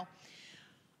moisturizer. Now,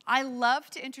 I love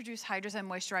to introduce Hydra-Zen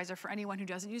moisturizer for anyone who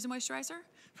doesn't use a moisturizer.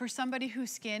 For somebody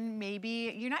whose skin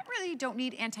maybe, don't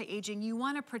need anti-aging. You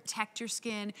want to protect your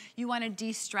skin. You want to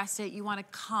de-stress it. You want to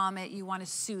calm it. You want to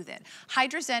soothe it.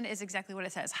 Hydra-Zen is exactly what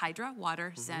it says. Hydra,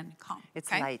 water, Zen, calm. It's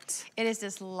light. It is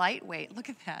this lightweight, look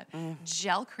at that,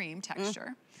 gel cream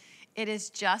texture. It is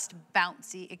just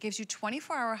bouncy. It gives you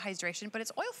 24-hour hydration, but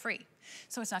it's oil-free.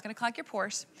 So it's not gonna clog your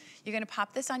pores. You're gonna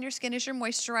pop this on your skin as your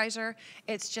moisturizer.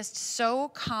 It's just so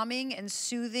calming and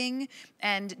soothing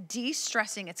and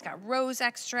de-stressing. It's got rose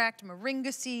extract,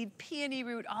 moringa seed, peony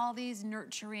root, all these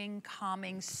nurturing,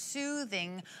 calming,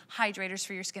 soothing hydrators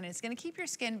for your skin. And it's gonna keep your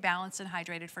skin balanced and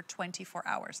hydrated for 24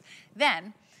 hours.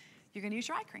 Then, you're gonna use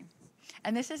your eye cream.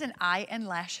 And this is an eye and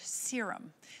lash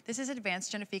serum. This is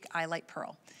Advanced Genifique Eye Light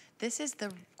Pearl. This is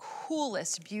the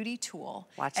coolest beauty tool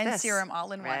and serum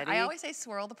all in one. I always say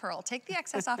swirl the pearl. Take the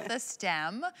excess off the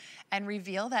stem and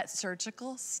reveal that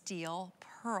surgical steel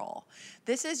pearl.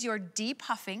 This is your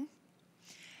depuffing,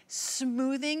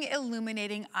 Smoothing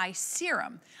Illuminating Eye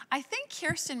Serum. I think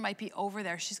Kirsten might be over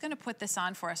there. She's gonna put this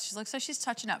on for us. She looks like she's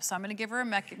touching up, so I'm gonna give her a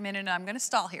minute and I'm gonna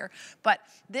stall here. But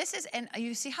this is, and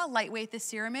you see how lightweight this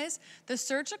serum is? The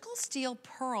surgical steel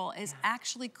pearl is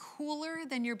actually cooler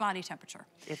than your body temperature.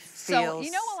 It feels so,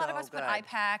 you know, a lot of us put eye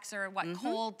packs or what,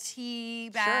 cold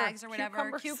tea bags or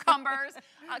whatever,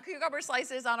 cucumbers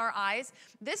slices on our eyes.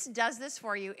 This does this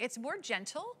for you. It's more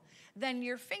gentle than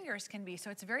your fingers can be. So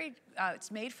it's very,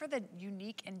 it's made for the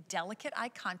unique and delicate eye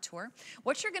contour.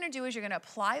 What you're gonna do is you're gonna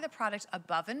apply the product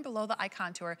above and below the eye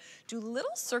contour, do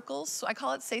little circles, so I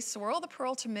call it, say, swirl the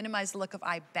pearl to minimize the look of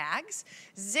eye bags,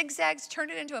 zigzags, turn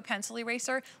it into a pencil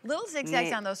eraser, little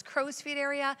zigzags on those crow's feet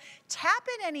area, tap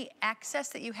in any excess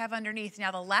that you have underneath.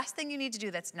 Now, the last thing you need to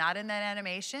do that's not in that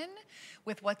animation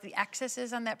with what the excess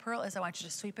is on that pearl is I want you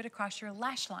to sweep it across your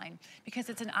lash line because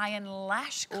it's an eye and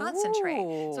lash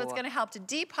concentrate. So it's gonna help to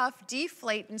depuff,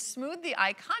 deflate, and smooth the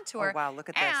eye contour. Oh, wow, look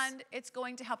at this. And it's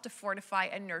going to help to fortify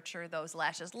and nurture those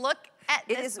lashes. Look at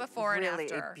this before and after. It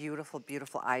is really a beautiful,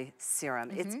 beautiful eye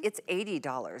serum. It's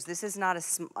 $80. This is not a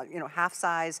half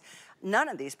size. None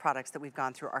of these products that we've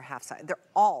gone through are half size. They're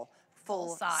all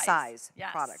full size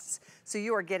products. So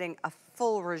you are getting a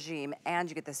full regime and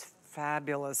you get this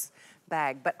fabulous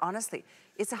bag. But honestly,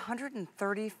 it's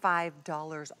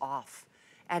 $135 off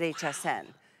at HSN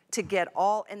to get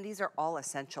all, and these are all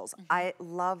essentials. I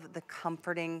love the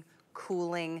comforting,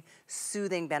 cooling,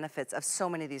 soothing benefits of so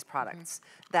many of these products.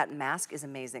 That mask is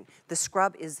amazing. The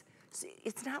scrub is,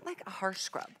 it's not like a harsh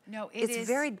scrub. No, it's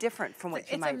very different from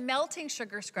what you might. It's a melting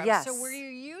sugar scrub. Yes. So where you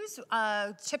use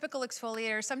typical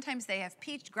exfoliators, sometimes they have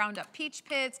ground up peach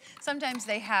pits. Sometimes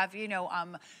they have, you know,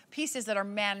 pieces that are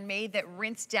man-made that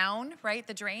rinse down, right,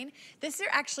 the drain. This is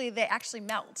actually, they actually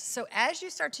melt. So as you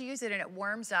start to use it and it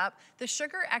warms up, the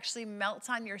sugar actually melts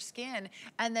on your skin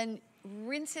and then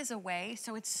rinses away,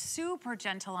 so it's super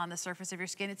gentle on the surface of your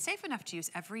skin. It's safe enough to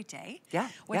use every day,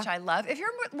 which I love. If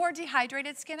you're more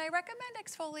dehydrated skin, I recommend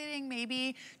exfoliating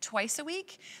maybe twice a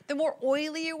week. The more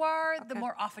oily you are, the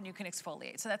more often you can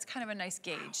exfoliate. So that's kind of a nice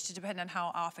gauge to depend on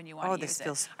how often you want to use it.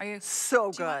 Oh, this feels so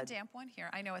good. Do you want a damp one?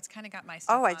 Here, I know it's kind of got my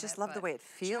stuff on on I just it, love the way it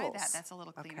feels. Try that. That's a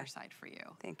little cleaner side for you.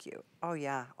 Thank you. Oh,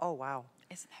 yeah. Oh, wow.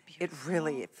 Isn't that beautiful?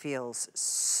 It feels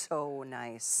so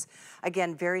nice.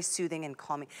 Again, very soothing and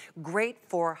calming. Great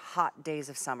for hot days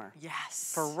of summer.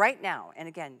 Yes. For right now, and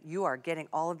again, you are getting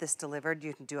all of this delivered.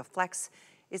 You can do a flex.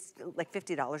 It's like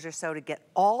 $50 or so to get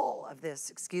all of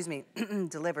this,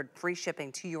 delivered, free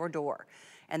shipping to your door.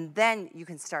 And then you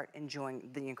can start enjoying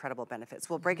the incredible benefits.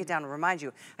 We'll break it down and remind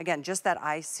you, again, just that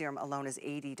eye serum alone is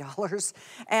 $80.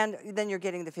 And then you're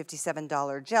getting the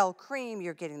 $57 gel cream,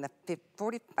 you're getting the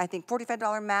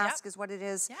 $45 mask is what it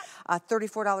is,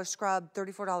 $34 scrub,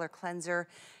 $34 cleanser.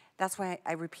 That's why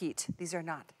I repeat, these are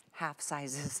not half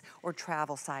sizes or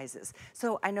travel sizes.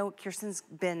 So I know Kirsten's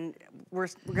been, we're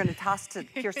gonna toss to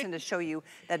Kirsten to show you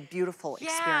that beautiful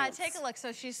experience. Yeah, take a look.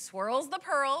 So she swirls the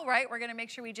pearl, right? We're gonna make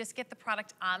sure we just get the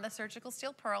product on the surgical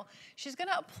steel pearl. She's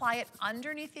gonna apply it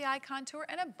underneath the eye contour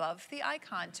and above the eye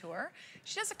contour.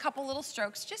 She does a couple little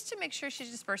strokes just to make sure she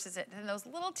disperses it in those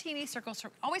little teeny circles,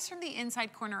 always from the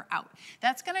inside corner out.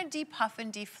 That's gonna depuff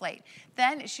and deflate.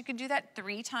 Then she can do that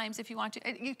 3 times if you want to.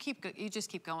 You just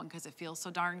keep going because it feels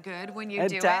so darn good when you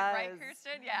do it, right,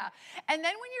 Kirsten? Yeah. And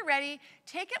then when you're ready,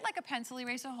 take it like a pencil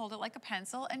eraser, hold it like a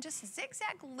pencil, and just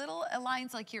zigzag little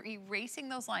lines like you're erasing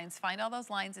those lines. Find all those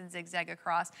lines and zigzag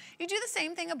across. You do the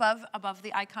same thing above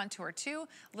the eye contour too.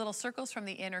 Little circles from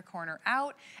the inner corner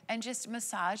out, and just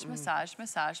massage, massage,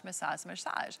 massage, massage,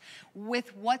 massage.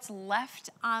 With what's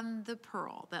left on the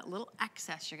pearl, that little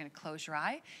excess, you're gonna close your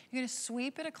eye. You're gonna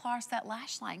sweep it across that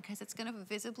lash line because it's gonna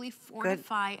visibly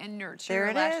fortify and nurture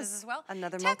your lashes as well.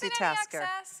 Another Tap in any multitasker.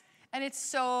 excess, and it's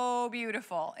so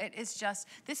beautiful. It is just,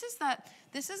 this is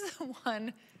the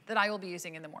one that I will be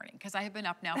using in the morning because I have been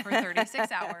up now for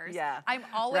 36 hours. I'm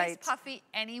always puffy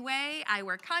anyway. I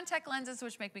wear contact lenses,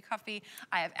 which make me puffy.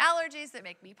 I have allergies that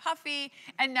make me puffy.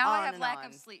 And now I have lack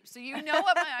of sleep. So you know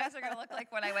what my eyes are going to look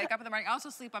like when I wake up in the morning. I also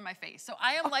sleep on my face. So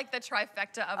I am like the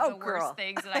trifecta of the worst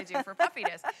things that I do for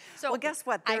puffiness. So well, guess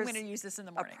what? I'm going to use this in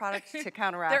the morning. A product to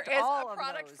counteract there is all a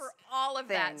product of for all of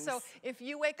that. things. So if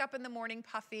you wake up in the morning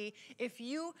puffy, if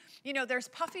you know, there's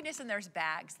puffiness and there's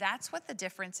bags. That's what the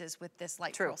difference is with this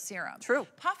light pearl serum. True.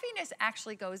 Puffiness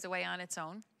actually goes away on its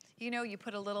own. you know, you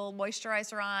put a little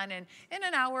moisturizer on and in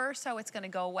an hour or so, it's gonna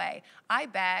go away. Eye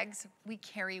bags, we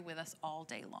carry with us all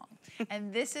day long.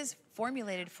 And this is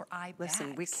formulated for eye bags.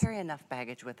 Listen, we carry enough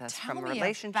baggage with us from me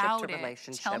relationship about to it.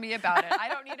 relationship. Tell me about it. I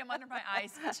don't need them under my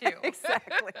eyes too.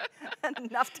 Exactly.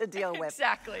 Enough to deal with.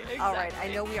 Exactly. All right, I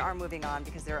know we are moving on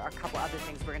because there are a couple other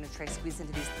things we're going to try to squeeze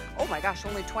into these. Oh my gosh,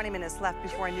 only 20 minutes left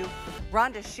before I knew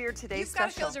Rhonda Shear today's You've got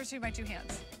to special. filter between my two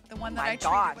hands. The one that My I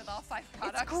gosh. treated with all 5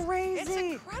 products. It's crazy. It's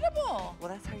incredible. Well,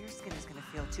 that's how your skin is going to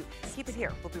feel too. Keep it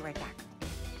here. We'll be right back.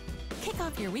 Kick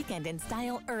off your weekend in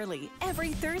style early every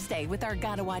Thursday with our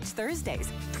Gotta Watch Thursdays.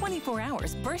 24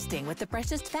 hours bursting with the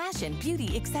freshest fashion,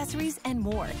 beauty, accessories, and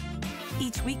more.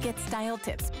 Each week get style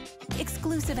tips,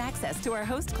 exclusive access to our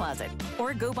host closet,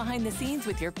 or go behind the scenes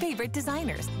with your favorite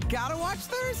designers. Gotta Watch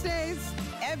Thursdays,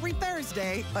 every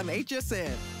Thursday on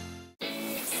HSN.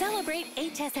 Celebrate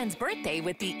HSN's birthday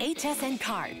with the HSN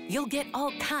card. You'll get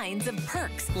all kinds of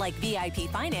perks, like VIP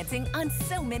financing on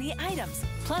so many items,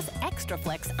 plus extra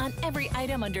flex on every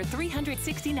item under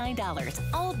 $369,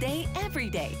 all day, every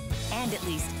day. And at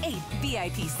least 8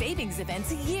 VIP savings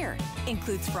events a year.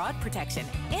 Includes fraud protection,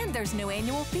 and there's no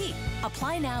annual fee.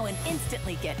 Apply now and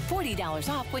instantly get $40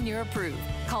 off when you're approved.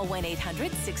 Call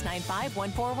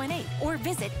 1-800-695-1418 or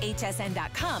visit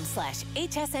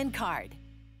hsn.com/HSN card.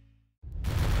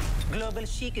 Global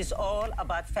Chic is all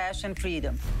about fashion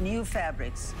freedom, new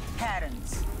fabrics,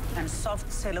 patterns, and soft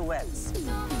silhouettes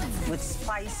with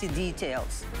spicy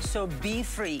details. So be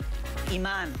free.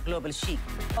 Iman Global Chic,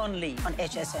 only on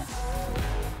HSN.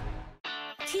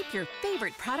 Keep your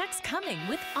favorite products coming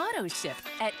with Auto Ship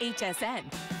at HSN.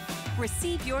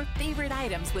 Receive your favorite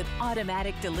items with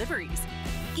automatic deliveries.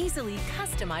 Easily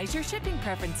customize your shipping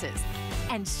preferences.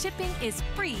 And shipping is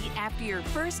free after your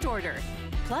first order.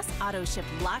 Plus, AutoShip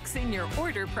locks in your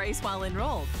order price while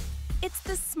enrolled. It's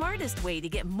the smartest way to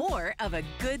get more of a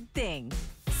good thing.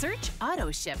 Search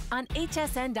AutoShip on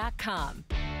hsn.com.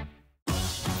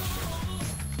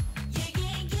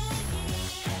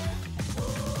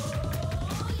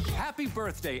 Happy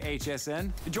birthday,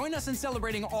 HSN. Join us in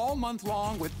celebrating all month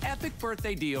long with epic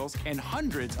birthday deals and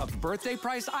hundreds of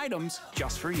birthday-priced items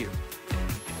just for you.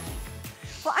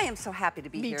 Well, I am so happy to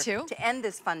be here too. to end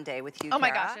this fun day with you, Oh my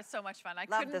Tara. gosh, it's so much fun. I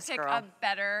Love couldn't this pick girl. a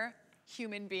better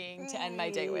human being to end my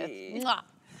day with. Mwah.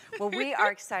 Well, we are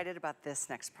excited about this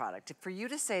next product. For you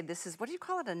to say this is, what do you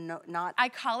call it? Not I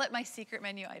call it my secret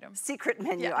menu item. Secret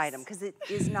menu item, because it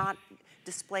is not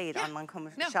displayed on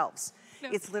Lancome shelves. No.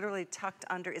 It's literally tucked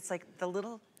under. It's like the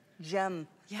little gem,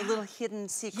 the little hidden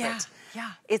secret.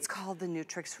 Yeah. It's called the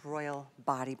Nutrix Royal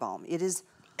Body Balm. It is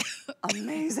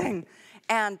amazing.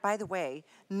 And by the way,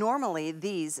 normally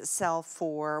these sell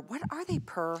for, what are they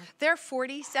per? They're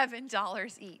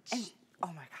 $47 each. And,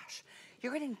 oh my gosh,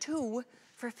 you're getting 2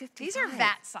 for $55. These are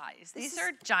that size. These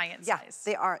are giant size.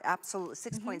 Yeah, they are absolutely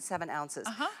 6.7 ounces.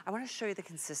 I want to show you the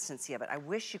consistency of it. I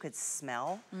wish you could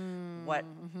smell what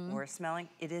we're smelling.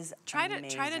 It is amazing.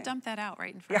 Try to dump that out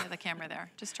right in front of the camera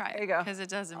there. Just try it. There you go. Because it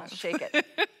doesn't I'll move. shake it.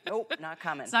 Nope, not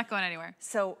coming. It's not going anywhere.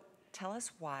 So tell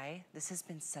us why this has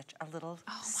been such a little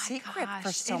secret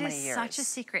for so many years. It is such a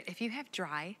secret. If you have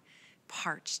dry,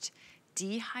 parched,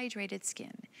 dehydrated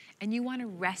skin, and you want to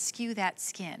rescue that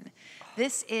skin,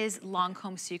 this is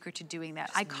Lancome's secret to doing that.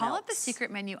 I call it the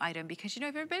secret menu item because, you know,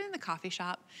 have you ever been in the coffee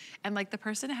shop and like the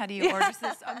person ahead of you orders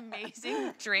this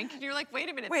amazing drink and you're like, wait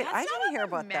a minute, Wait, that's I not didn't on hear the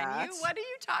about menu. that. What are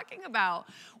you talking about?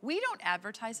 We don't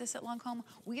advertise this at Lancome.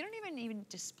 We don't even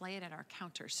display it at our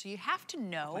counters. So you have to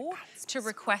know to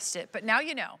request it. But now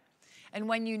you know. And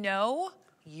when you know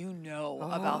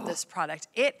about this product.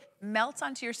 It melts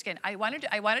onto your skin. I wanted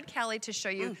Callie to show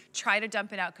you, try to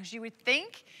dump it out, because you would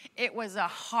think it was a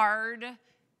hard,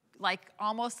 like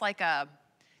almost like a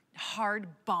hard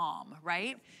balm,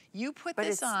 right? You put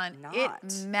this on, it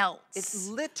melts. It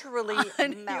literally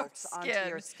melts onto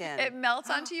your skin. It melts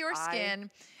onto your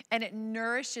skin. And it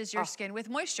nourishes your skin with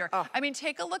moisture. I mean,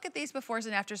 take a look at these befores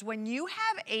and afters. When you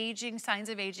have aging, signs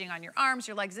of aging on your arms,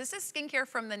 your legs, this is skincare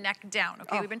from the neck down,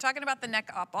 okay? We've been talking about the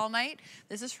neck up all night.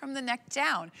 This is from the neck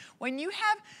down. When you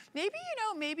have,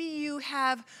 maybe you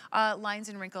have lines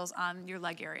and wrinkles on your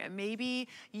leg area. Maybe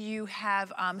you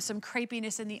have some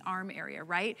crepiness in the arm area,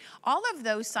 right? All of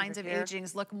those signs of aging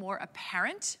look more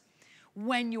apparent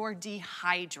when you're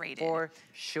dehydrated. For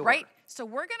sure. Right? So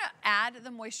we're gonna add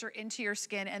the moisture into your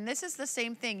skin, and this is the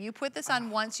same thing. You put this on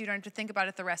once, you don't have to think about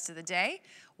it the rest of the day.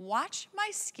 Watch my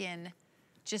skin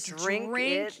just drink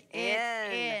it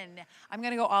in. I'm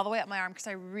gonna go all the way up my arm because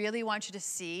I really want you to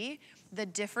see the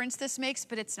difference this makes,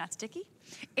 but it's not sticky.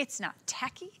 It's not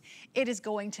tacky. It is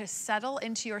going to settle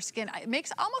into your skin. It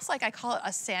makes almost like, I call it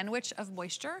a sandwich of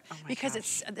moisture, because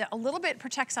it's a little bit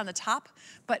protects on the top,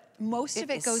 but most of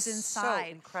it goes inside.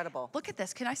 So incredible. Look at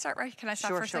this. Can I start right? Can I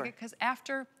stop for a second? Because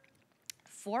after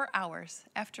 4 hours,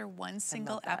 after one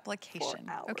single application,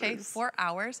 4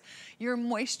 hours, your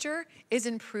moisture is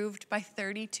improved by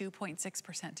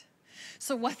 32.6%.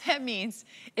 So what that means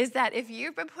is that if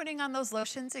you've been putting on those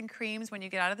lotions and creams when you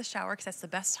get out of the shower, because that's the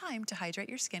best time to hydrate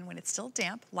your skin when it's still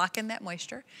damp, lock in that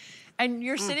moisture, and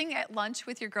you're sitting at lunch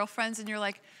with your girlfriends and you're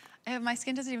like, my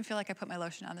skin doesn't even feel like I put my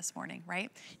lotion on this morning, right?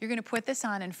 You're gonna put this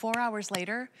on, and 4 hours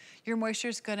later, your moisture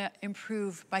is gonna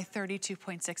improve by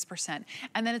 32.6%.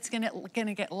 And then it's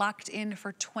gonna get locked in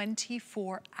for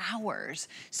 24 hours.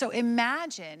 So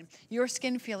imagine your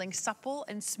skin feeling supple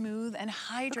and smooth and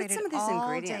hydrated Look at some of these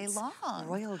all ingredients. day long.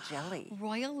 Royal jelly.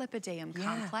 Royal lipidium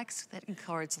complex that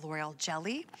includes royal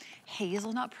jelly,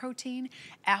 hazelnut protein,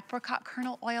 apricot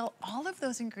kernel oil. All of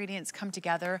those ingredients come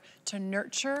together to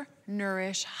nurture,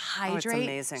 nourish,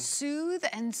 hydrate, soothe,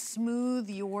 and smooth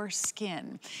your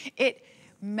skin. It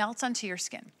melts onto your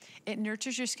skin. It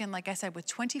nurtures your skin, like I said, with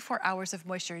 24 hours of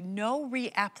moisture, no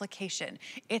reapplication.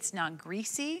 It's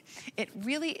non-greasy. It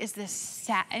really is this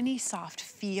satiny, soft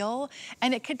feel,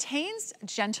 and it contains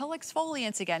gentle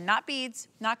exfoliants, again, not beads,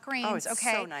 not grains,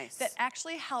 so nice. That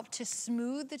actually help to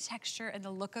smooth the texture and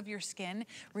the look of your skin,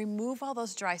 remove all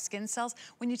those dry skin cells.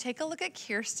 When you take a look at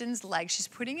Kirsten's leg, she's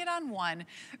putting it on one.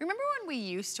 Remember when we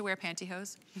used to wear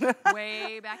pantyhose?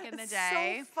 Way back in the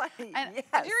day. So funny, and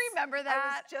yes. Do you remember that?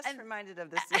 I was just reminded of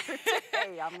this the other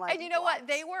day. I'm like, and you know what?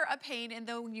 They were a pain in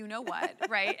the you-know-what,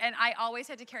 right? And I always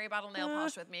had to carry a bottle of nail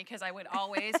polish with me because I would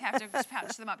always have to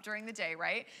patch them up during the day,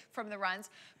 right? From the runs.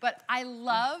 But I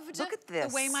loved the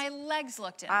way my legs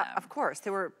looked in them. Of course,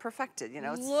 they were perfected, you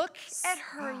know. Look at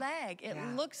her leg. It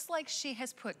looks like she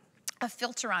has put a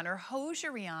filter on or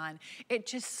hosiery on. It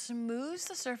just smooths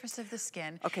the surface of the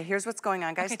skin. Okay, here's what's going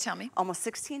on, guys. Okay, tell me. Almost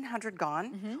 1,600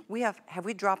 gone. We have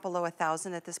we dropped below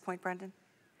 1,000 at this point, Brendan?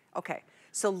 Okay,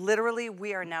 so literally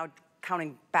we are now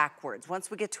counting backwards.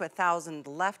 Once we get to 1,000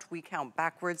 left, we count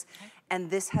backwards. And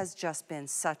this has just been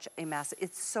such a massive,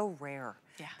 it's so rare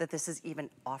that this is even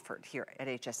offered here at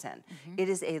HSN. It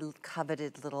is a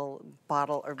coveted little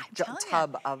bottle or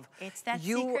tub of. It's that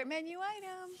secret menu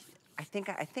item. I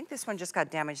think this one just got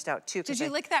damaged out too. Did you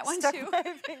lick that one stuck too? My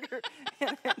finger in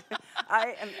it.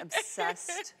 I am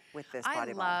obsessed with this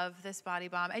body balm. I love this body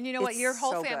balm. And you know what? Your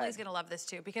whole family is going to love this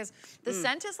too, because the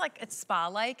scent is like, it's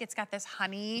spa-like. It's got this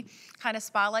honey kind of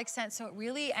spa-like scent. So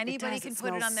really anybody can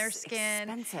put it on their skin.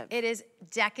 Expensive. It is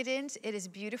decadent. It is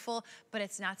beautiful, but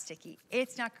it's not sticky.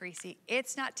 It's not greasy.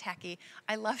 It's not tacky.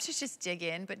 I love to just dig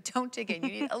in, but don't dig in.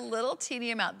 You need a little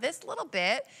teeny amount. This little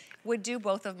bit would do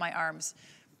both of my arms.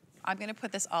 I'm gonna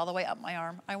put this all the way up my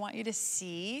arm. I want you to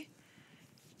see.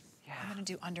 I'm gonna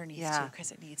do underneath too,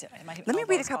 because it needs it. Let me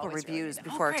read a couple reviews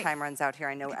before our time runs out here.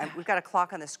 I know we've got a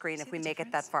clock on the screen. If we make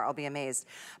it that far, I'll be amazed.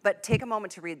 But take a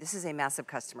moment to read. This is a massive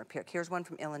customer pick. Here's one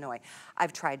from Illinois.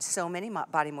 I've tried so many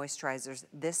body moisturizers.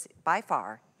 This, by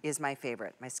far, is my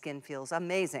favorite. My skin feels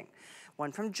amazing.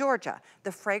 One from Georgia.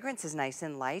 The fragrance is nice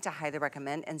and light. I highly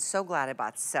recommend, and so glad I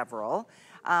bought several.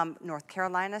 North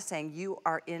Carolina saying you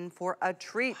are in for a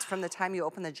treat from the time you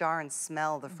open the jar and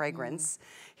smell the fragrance.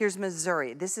 Here's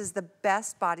Missouri. This is the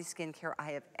best body skincare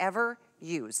I have ever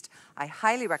used. I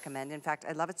highly recommend. In fact,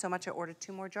 I love it so much I ordered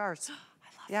 2 more jars.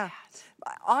 I love that.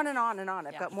 On and on and on.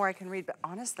 I've got more I can read, but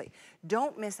honestly,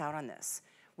 don't miss out on this.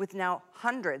 With now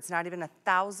hundreds, not even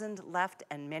 1,000 left,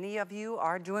 and many of you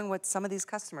are doing what some of these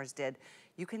customers did,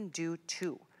 you can do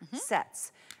 2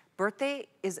 sets. Birthday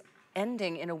is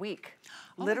ending in a week.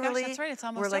 Literally, gosh, that's right. It's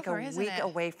almost we're like over, a week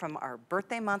away from our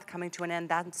birthday month coming to an end.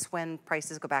 That's when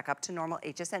prices go back up to normal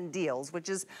HSN deals, which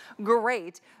is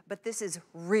great, but this is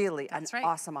really an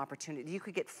awesome opportunity. You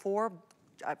could get 4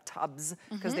 tubs,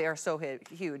 because they are so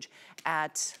huge,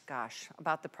 at, gosh,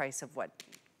 about the price of what?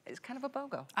 It's kind of a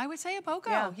BOGO. I would say a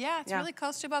BOGO. Yeah, it's really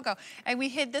close to a BOGO. And we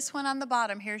hid this one on the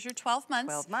bottom. Here's your 12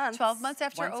 months. 12 months. 12 months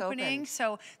after opening. Opened.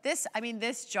 So this, I mean,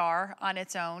 this jar on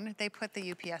its own, they put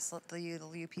the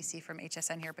UPC from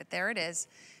HSN here, but there it is.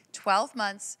 12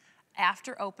 months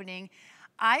after opening.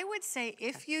 I would say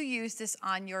if you use this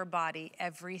on your body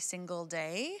every single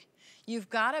day, you've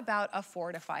got about a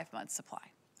 4 to 5 month supply.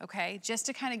 okay? Just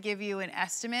to kind of give you an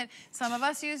estimate. Some of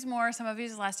us use more, some of us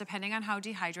use less, depending on how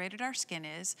dehydrated our skin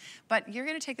is. But you're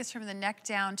gonna take this from the neck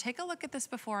down. Take a look at this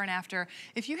before and after.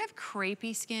 If you have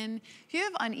crepey skin, if you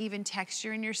have uneven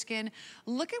texture in your skin,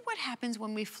 look at what happens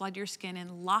when we flood your skin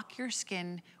and lock your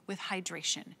skin with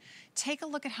hydration. Take a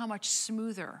look at how much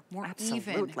smoother, more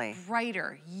even,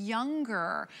 brighter,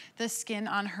 younger the skin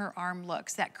on her arm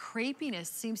looks. That crepiness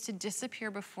seems to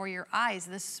disappear before your eyes.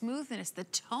 The smoothness, the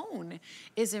tone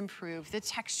is improved. The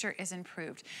texture is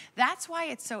improved. That's why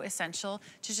it's so essential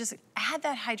to just add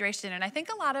that hydration. And I think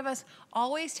a lot of us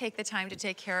always take the time to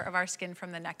take care of our skin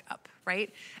from the neck up,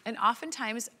 right? And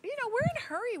oftentimes, you know, we're in a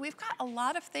hurry. We've got a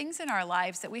lot of things in our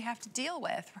lives that we have to deal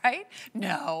with, right?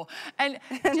 No. And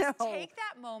just take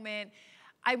that moment.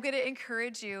 I'm gonna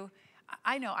encourage you.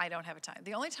 I know I don't have time.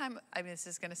 The only time, I mean, this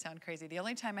is gonna sound crazy, the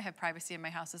only time I have privacy in my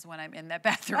house is when I'm in that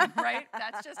bathroom, right?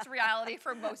 That's just reality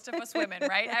for most of us women,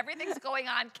 right? Everything's going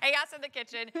on, chaos in the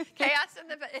kitchen, chaos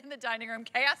in the dining room,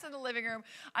 chaos in the living room.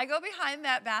 I go behind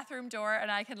that bathroom door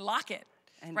and I can lock it.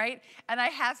 Right? And I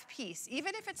have peace,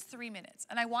 even if it's 3 minutes.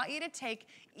 And I want you to take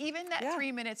even that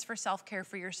 3 minutes for self-care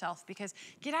for yourself, because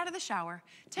get out of the shower,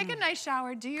 take a nice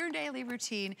shower, do your daily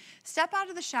routine, step out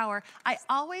of the shower. I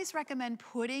always recommend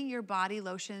putting your body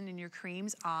lotion and your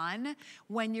creams on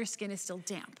when your skin is still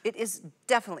damp. It is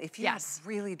definitely, if you have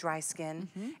really dry skin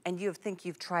and you think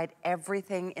you've tried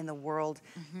everything in the world,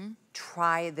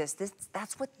 try this.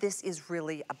 That's what this is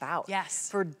really about. Yes.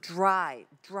 For dry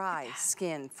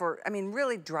skin, for, I mean,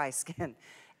 really dry skin.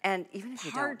 And even if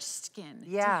you don't. Parched skin,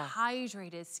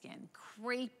 dehydrated skin,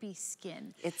 crepey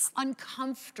skin, it's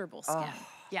uncomfortable skin.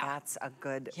 That's a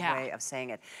good way of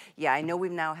saying it. Yeah, I know we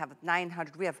now have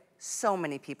 900, we have so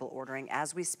many people ordering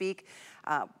as we speak.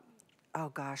 Oh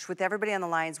gosh, with everybody on the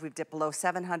lines, we've dipped below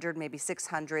 700, maybe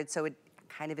 600, so it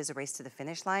kind of is a race to the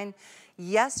finish line.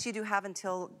 Yes, you do have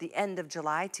until the end of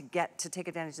July to take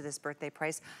advantage of this birthday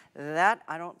price. That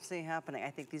I don't see happening. I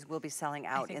think these will be selling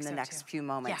out in the next few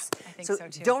moments. Yeah, I think so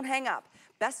too. Don't hang up.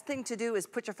 Best thing to do is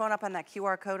put your phone up on that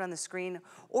QR code on the screen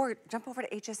or jump over to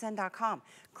hsn.com.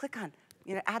 Click on,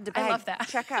 you know, add to bag. I love that.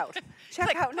 Check out.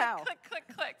 Check out now. Click.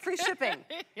 Free shipping.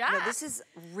 You know, this is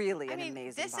really an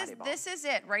amazing body balm. This is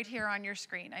it right here on your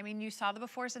screen. I mean, you saw the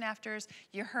befores and afters.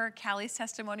 You heard Callie's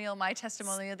testimonial, my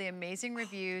testimonial, the amazing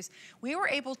reviews. We were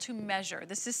able to measure.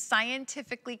 This is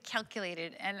scientifically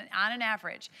calculated, and on an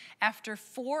average, after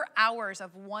 4 hours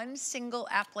of one single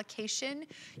application,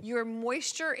 your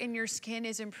moisture in your skin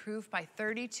is improved by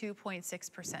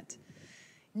 32.6%.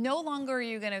 No longer are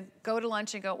you gonna go to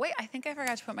lunch and go, wait, I think I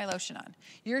forgot to put my lotion on.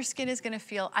 Your skin is gonna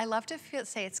feel, I love to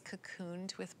say it's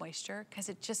cocooned with moisture, because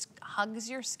it just hugs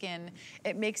your skin.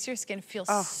 It makes your skin feel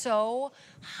so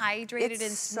hydrated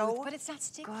and smooth, but it's not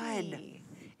sticky. Good.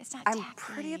 It's not I'm tacky.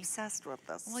 pretty obsessed with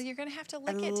this. Well, you're gonna have to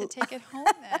lick it to take it home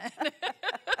then.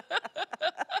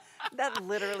 That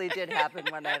literally did happen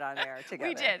one night on air together.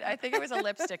 We did. I think it was a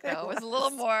lipstick, though. It was a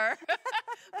little more,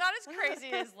 not as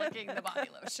crazy as licking the body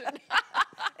lotion.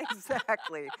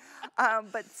 Exactly.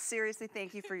 But seriously,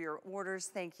 thank you for your orders.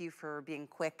 Thank you for being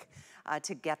quick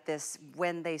to get this.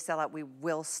 When they sell out, we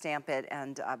will stamp it.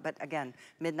 And but again,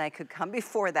 midnight could come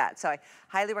before that. So I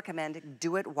highly recommend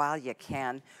do it while you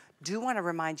can. Do want to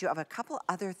remind you of a couple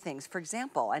other things. For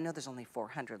example, I know there's only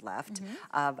 400 left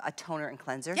of a toner and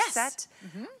cleanser set.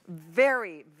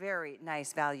 Very, very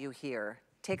nice value here.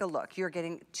 Take a look. You're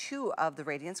getting 2 of the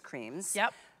Radiance creams.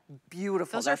 Yep.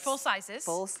 Beautiful. Those are full sizes.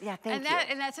 Yeah, thank you.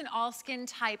 And that's an all skin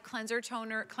type cleanser,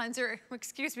 toner,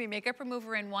 makeup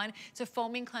remover in one. It's a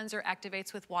foaming cleanser,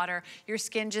 activates with water. Your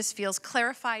skin just feels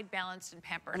clarified, balanced, and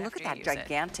pampered. And look at that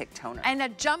gigantic toner. And a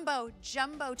jumbo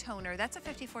toner. That's a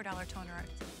 $54 toner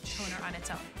on its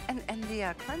own. And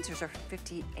the cleansers are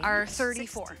 58. Are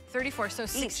 34. 60. 34, so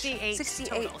 68 68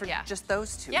 total. for just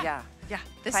those 2. Yeah.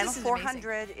 This Final is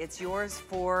 400. Amazing. It's yours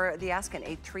for the ask at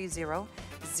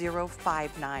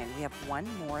 830-059. We have one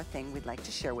more thing we'd like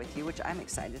to share with you, which I'm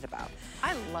excited about.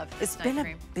 I love this It's been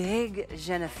a big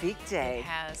Genifique day. It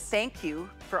has. Thank you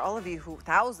for all of you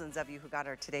thousands of you who got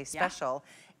our Today Special.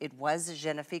 It was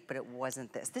Genifique, but it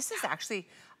wasn't this. This is actually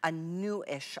a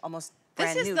new-ish, almost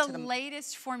brand new. This is the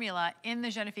latest formula in the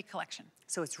Genifique collection.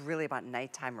 So it's really about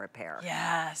nighttime repair.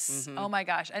 Yes. Oh my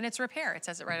gosh. And it's repair. It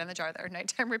says it right on the jar there,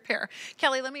 nighttime repair.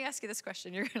 Kelly, let me ask you this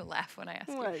question. You're going to laugh when I ask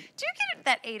you. Do you get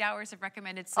that 8 hours of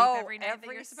recommended sleep every night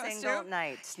that you're supposed to? Every single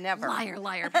night. Never. Liar,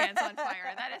 liar, pants on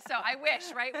fire. That is so. I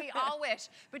wish, right? We all wish.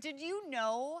 But did you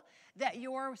know that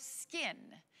your skin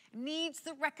needs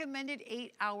the recommended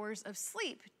 8 hours of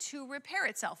sleep to repair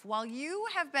itself. While you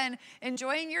have been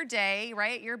enjoying your day,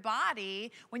 right, your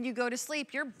body, when you go to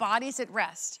sleep, your body's at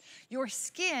rest. Your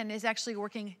skin is actually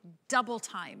working double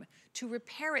time to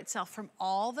repair itself from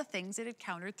all the things it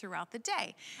encountered throughout the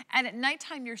day. And at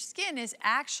nighttime, your skin is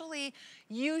actually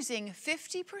using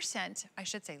 50%, I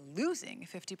should say losing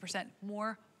 50%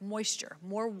 more moisture,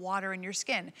 more water in your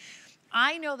skin.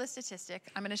 I know the statistic.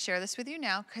 I'm gonna share this with you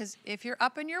now, because if you're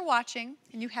up and you're watching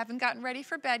and you haven't gotten ready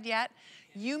for bed yet,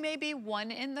 you may be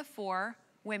 1 in the 4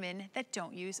 women that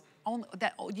use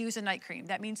a night cream.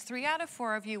 That means 3 out of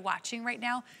 4 of you watching right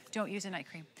now don't use a night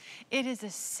cream. It is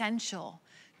essential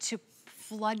to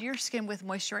flood your skin with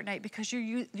moisture at night, because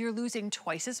you're losing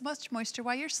twice as much moisture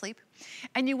while you're asleep,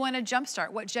 and you want to jumpstart.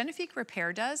 What Genifique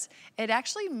Repair does, it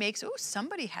actually makes, oh,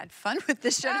 somebody had fun with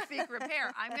this Genifique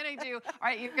Repair. I'm going to do, all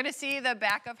right, you're going to see the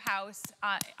back of house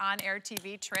on-air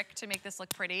TV trick to make this look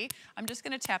pretty. I'm just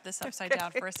going to tap this upside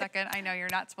down for a second. I know you're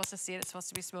not supposed to see it. It's supposed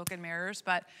to be smoke and mirrors,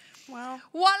 but well,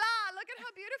 voila, look at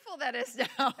how beautiful that is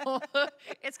now.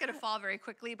 It's going to fall very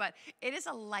quickly, but it is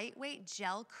a lightweight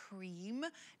gel cream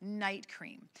night cream.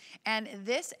 And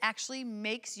this actually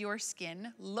makes your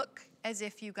skin look as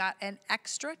if you got an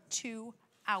extra 2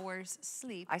 hours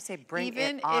sleep. I say bring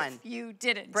it on. Even if you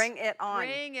didn't. Bring it on.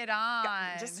 Bring it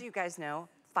on. Just so you guys know,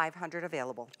 500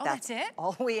 available. Oh, that's it?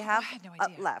 All we have I had no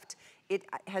idea. left.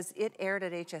 Has it aired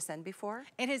at HSN before?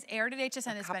 It has aired at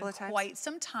HSN. It's been quite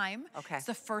some time. Okay. It's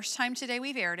the first time today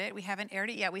we've aired it. We haven't aired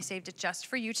it yet. We saved it just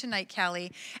for you tonight,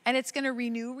 Callie. And it's going to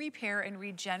renew, repair, and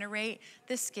regenerate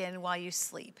the skin while you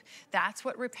sleep. That's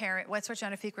what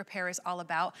Genifique Repair is all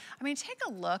about. I mean, take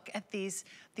a look at these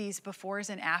befores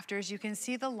and afters. You can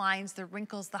see the lines, the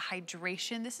wrinkles, the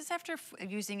hydration. This is after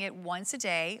using it once a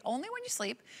day, only when you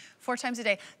sleep, 4 times a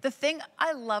day. The thing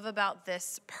I love about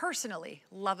this, personally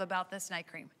love about this night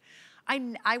cream,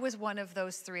 I was one of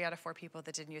those 3 out of 4 people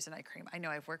that didn't use a night cream. I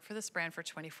know I've worked for this brand for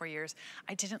 24 years.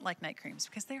 I didn't like night creams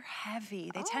because they're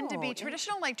heavy. They tend to be,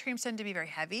 traditional night creams tend to be very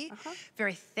heavy,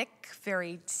 very thick,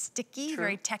 very sticky,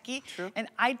 very techy. And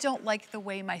I don't like the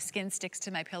way my skin sticks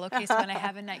to my pillowcase when I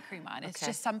have a night cream on. It's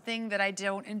just something that I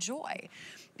don't enjoy.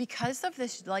 Because of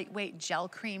this lightweight gel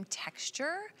cream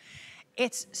texture,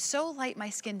 it's so light my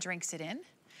skin drinks it in,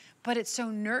 but it's so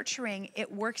nurturing,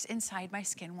 it works inside my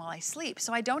skin while I sleep.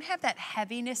 So I don't have that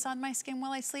heaviness on my skin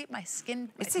while I sleep. My skin,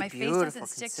 my face doesn't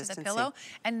stick to the pillow.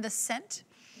 And the scent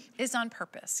is on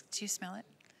purpose. Do you smell it?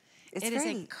 It is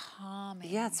a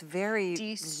calming, it's very,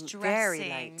 de-stressing. very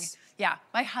light. Yeah,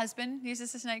 my husband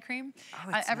uses this night cream.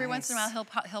 Every once in a while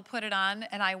he'll put it on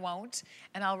and I won't.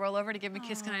 And I'll roll over to give him a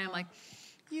kiss and I'm like,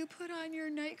 you put on your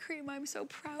night cream. I'm so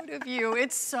proud of you.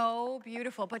 It's so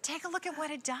beautiful. But take a look at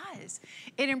what it does.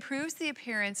 It improves the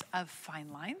appearance of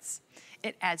fine lines.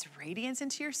 It adds radiance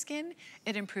into your skin.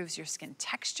 It improves your skin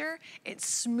texture. It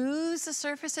smooths the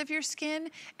surface of your skin.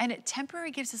 And it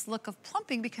temporarily gives this look of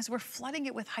plumping because we're flooding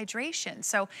it with hydration.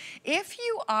 So if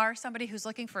you are somebody who's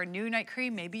looking for a new night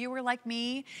cream, maybe you were like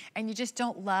me and you just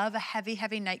don't love a heavy,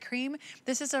 heavy night cream,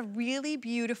 this is a really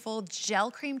beautiful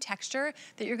gel cream texture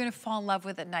that you're gonna fall in love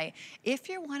with at night. If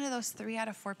you're one of those 3 out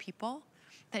of 4 people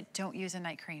that don't use a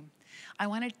night cream, I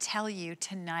want to tell you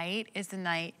tonight is the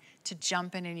night to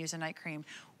jump in and use a night cream.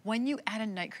 When you add a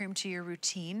night cream to your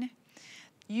routine,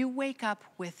 you wake up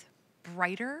with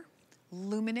brighter,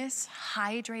 luminous,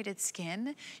 hydrated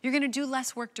skin. You're gonna do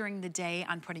less work during the day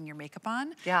on putting your makeup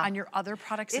on, on your other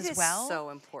products as well. It is so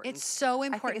important. It's so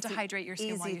important to hydrate your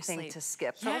skin while you sleep. Easy thing to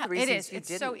skip. Yeah, it is.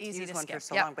 It's so easy to skip. For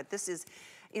so long, but this is,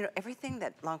 you know, everything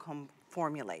that Lancome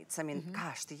formulates. I mean,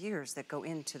 gosh, the years that go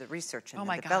into the research and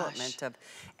the development of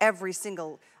every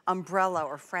single umbrella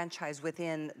or franchise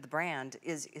within the brand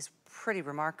is pretty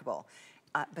remarkable.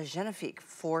 But Genifique,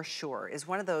 for sure, is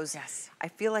one of those, I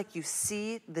feel like you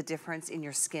see the difference in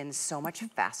your skin so much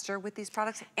faster with these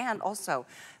products, and also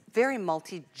very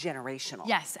multi-generational.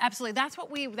 Yes, absolutely. That's what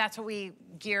we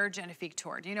gear Genifique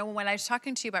toward. You know, when I was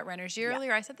talking to you about Rennergy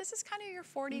earlier, I said this is kind of your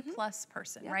 40-plus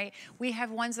person, right? We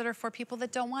have ones that are for people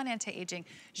that don't want anti-aging.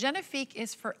 Genifique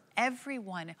is for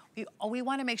everyone. We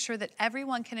want to make sure that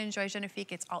everyone can enjoy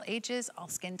Genifique. It's all ages, all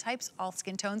skin types, all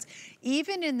skin tones,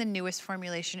 even in the newest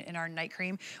formulation in our night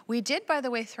cream. We did, by the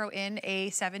way, throw in a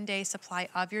 7-day supply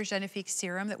of your Genifique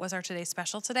serum that was our today's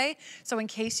special today. So in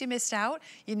case you missed out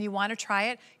and you want to try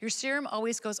it, Your serum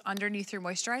always goes underneath your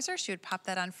moisturizer, so you would pop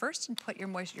that on first and put your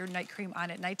night cream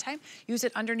on at nighttime. Use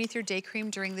it underneath your day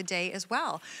cream during the day as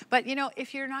well. But you know,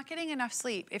 if you're not getting enough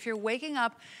sleep, if you're waking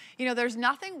up, you know, there's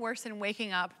nothing worse than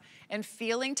waking up and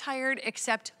feeling tired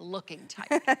except looking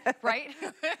tired, right?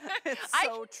 It's I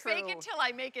so can true. fake it till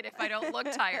I make it if I don't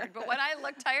look tired, but when I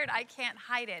look tired, I can't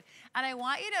hide it. And I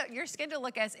want your skin to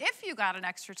look as if you got an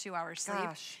extra 2 hours sleep,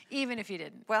 even if you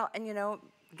didn't. Well, and you know,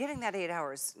 getting that 8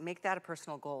 hours, make that a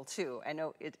personal goal too. I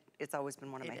know it's always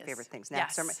been one of my favorite things.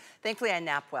 Naps are thankfully I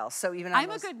nap well, so even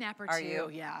I'm a good napper too. You?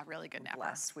 Yeah, really good napper.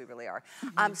 Blessed, we really are.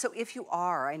 So if you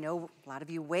are, I know a lot of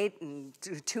you wait and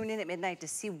tune in at midnight to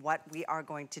see what we are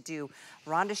going to do.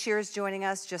 Rhonda Shear is joining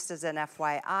us, just as an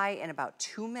FYI, in about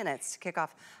 2 minutes to kick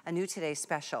off a new Today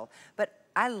special. But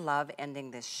I love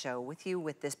ending this show with you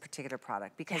with this particular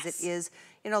product because it is,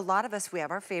 you know, a lot of us, we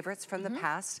have our favorites from the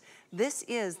past. This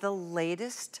is the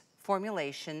latest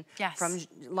formulation from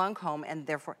Lancome and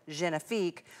therefore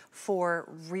Genifique for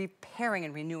repairing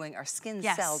and renewing our skin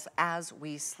cells as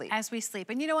we sleep. As we sleep.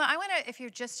 And you know what, I wanna, if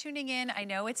you're just tuning in, I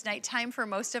know it's nighttime for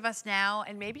most of us now,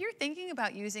 and maybe you're thinking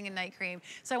about using a night cream.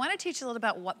 So I wanna teach you a little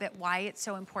about why it's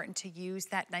so important to use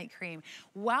that night cream.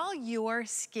 While your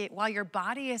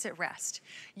body is at rest,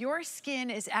 your skin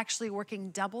is actually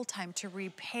working double time to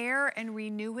repair and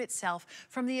renew itself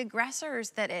from the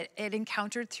aggressors that it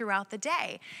encountered throughout the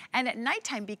day. And at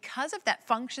nighttime, because of that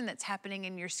function that's happening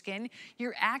in your skin,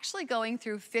 you're actually going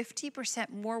through 50%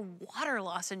 more water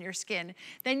loss in your skin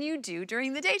than you do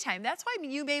during the daytime. That's why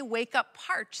you may wake up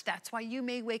parched. That's why you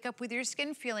may wake up with your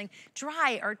skin feeling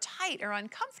dry or tight or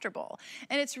uncomfortable.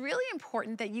 And it's really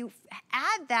important that you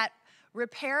add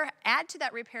to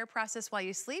that repair process while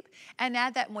you sleep, and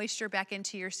add that moisture back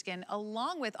into your skin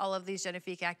along with all of these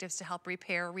Genifique actives to help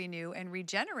repair, renew, and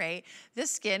regenerate the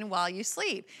skin while you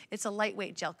sleep. It's a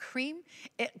lightweight gel cream.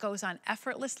 It goes on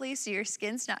effortlessly, so your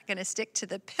skin's not gonna stick to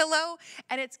the pillow,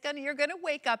 and you're gonna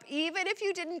wake up, even if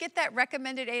you didn't get that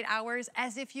recommended 8 hours,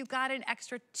 as if you got an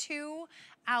extra 2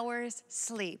 hours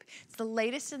sleep. It's the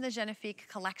latest in the Genifique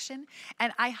collection,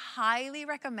 and I highly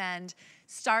recommend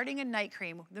starting a night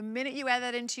cream. The minute you add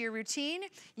that into your routine,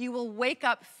 you will wake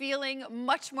up feeling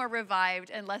much more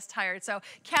revived and less tired. So,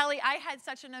 Callie, I had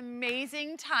such an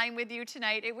amazing time with you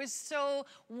tonight. It was so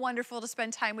wonderful to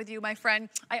spend time with you, my friend.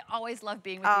 I always love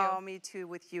being with you. Oh, me too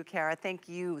with you, Kara. Thank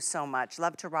you so much.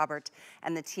 Love to Robert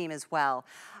and the team as well.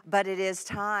 But it is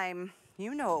time.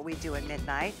 You know what we do at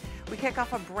midnight. We kick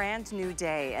off a brand new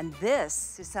day, and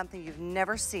this is something you've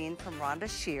never seen from Rhonda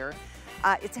Shear.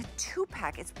 It's a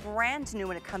 2-pack. It's brand new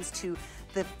when it comes to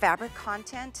the fabric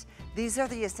content. These are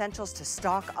the essentials to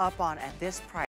stock up on at this price.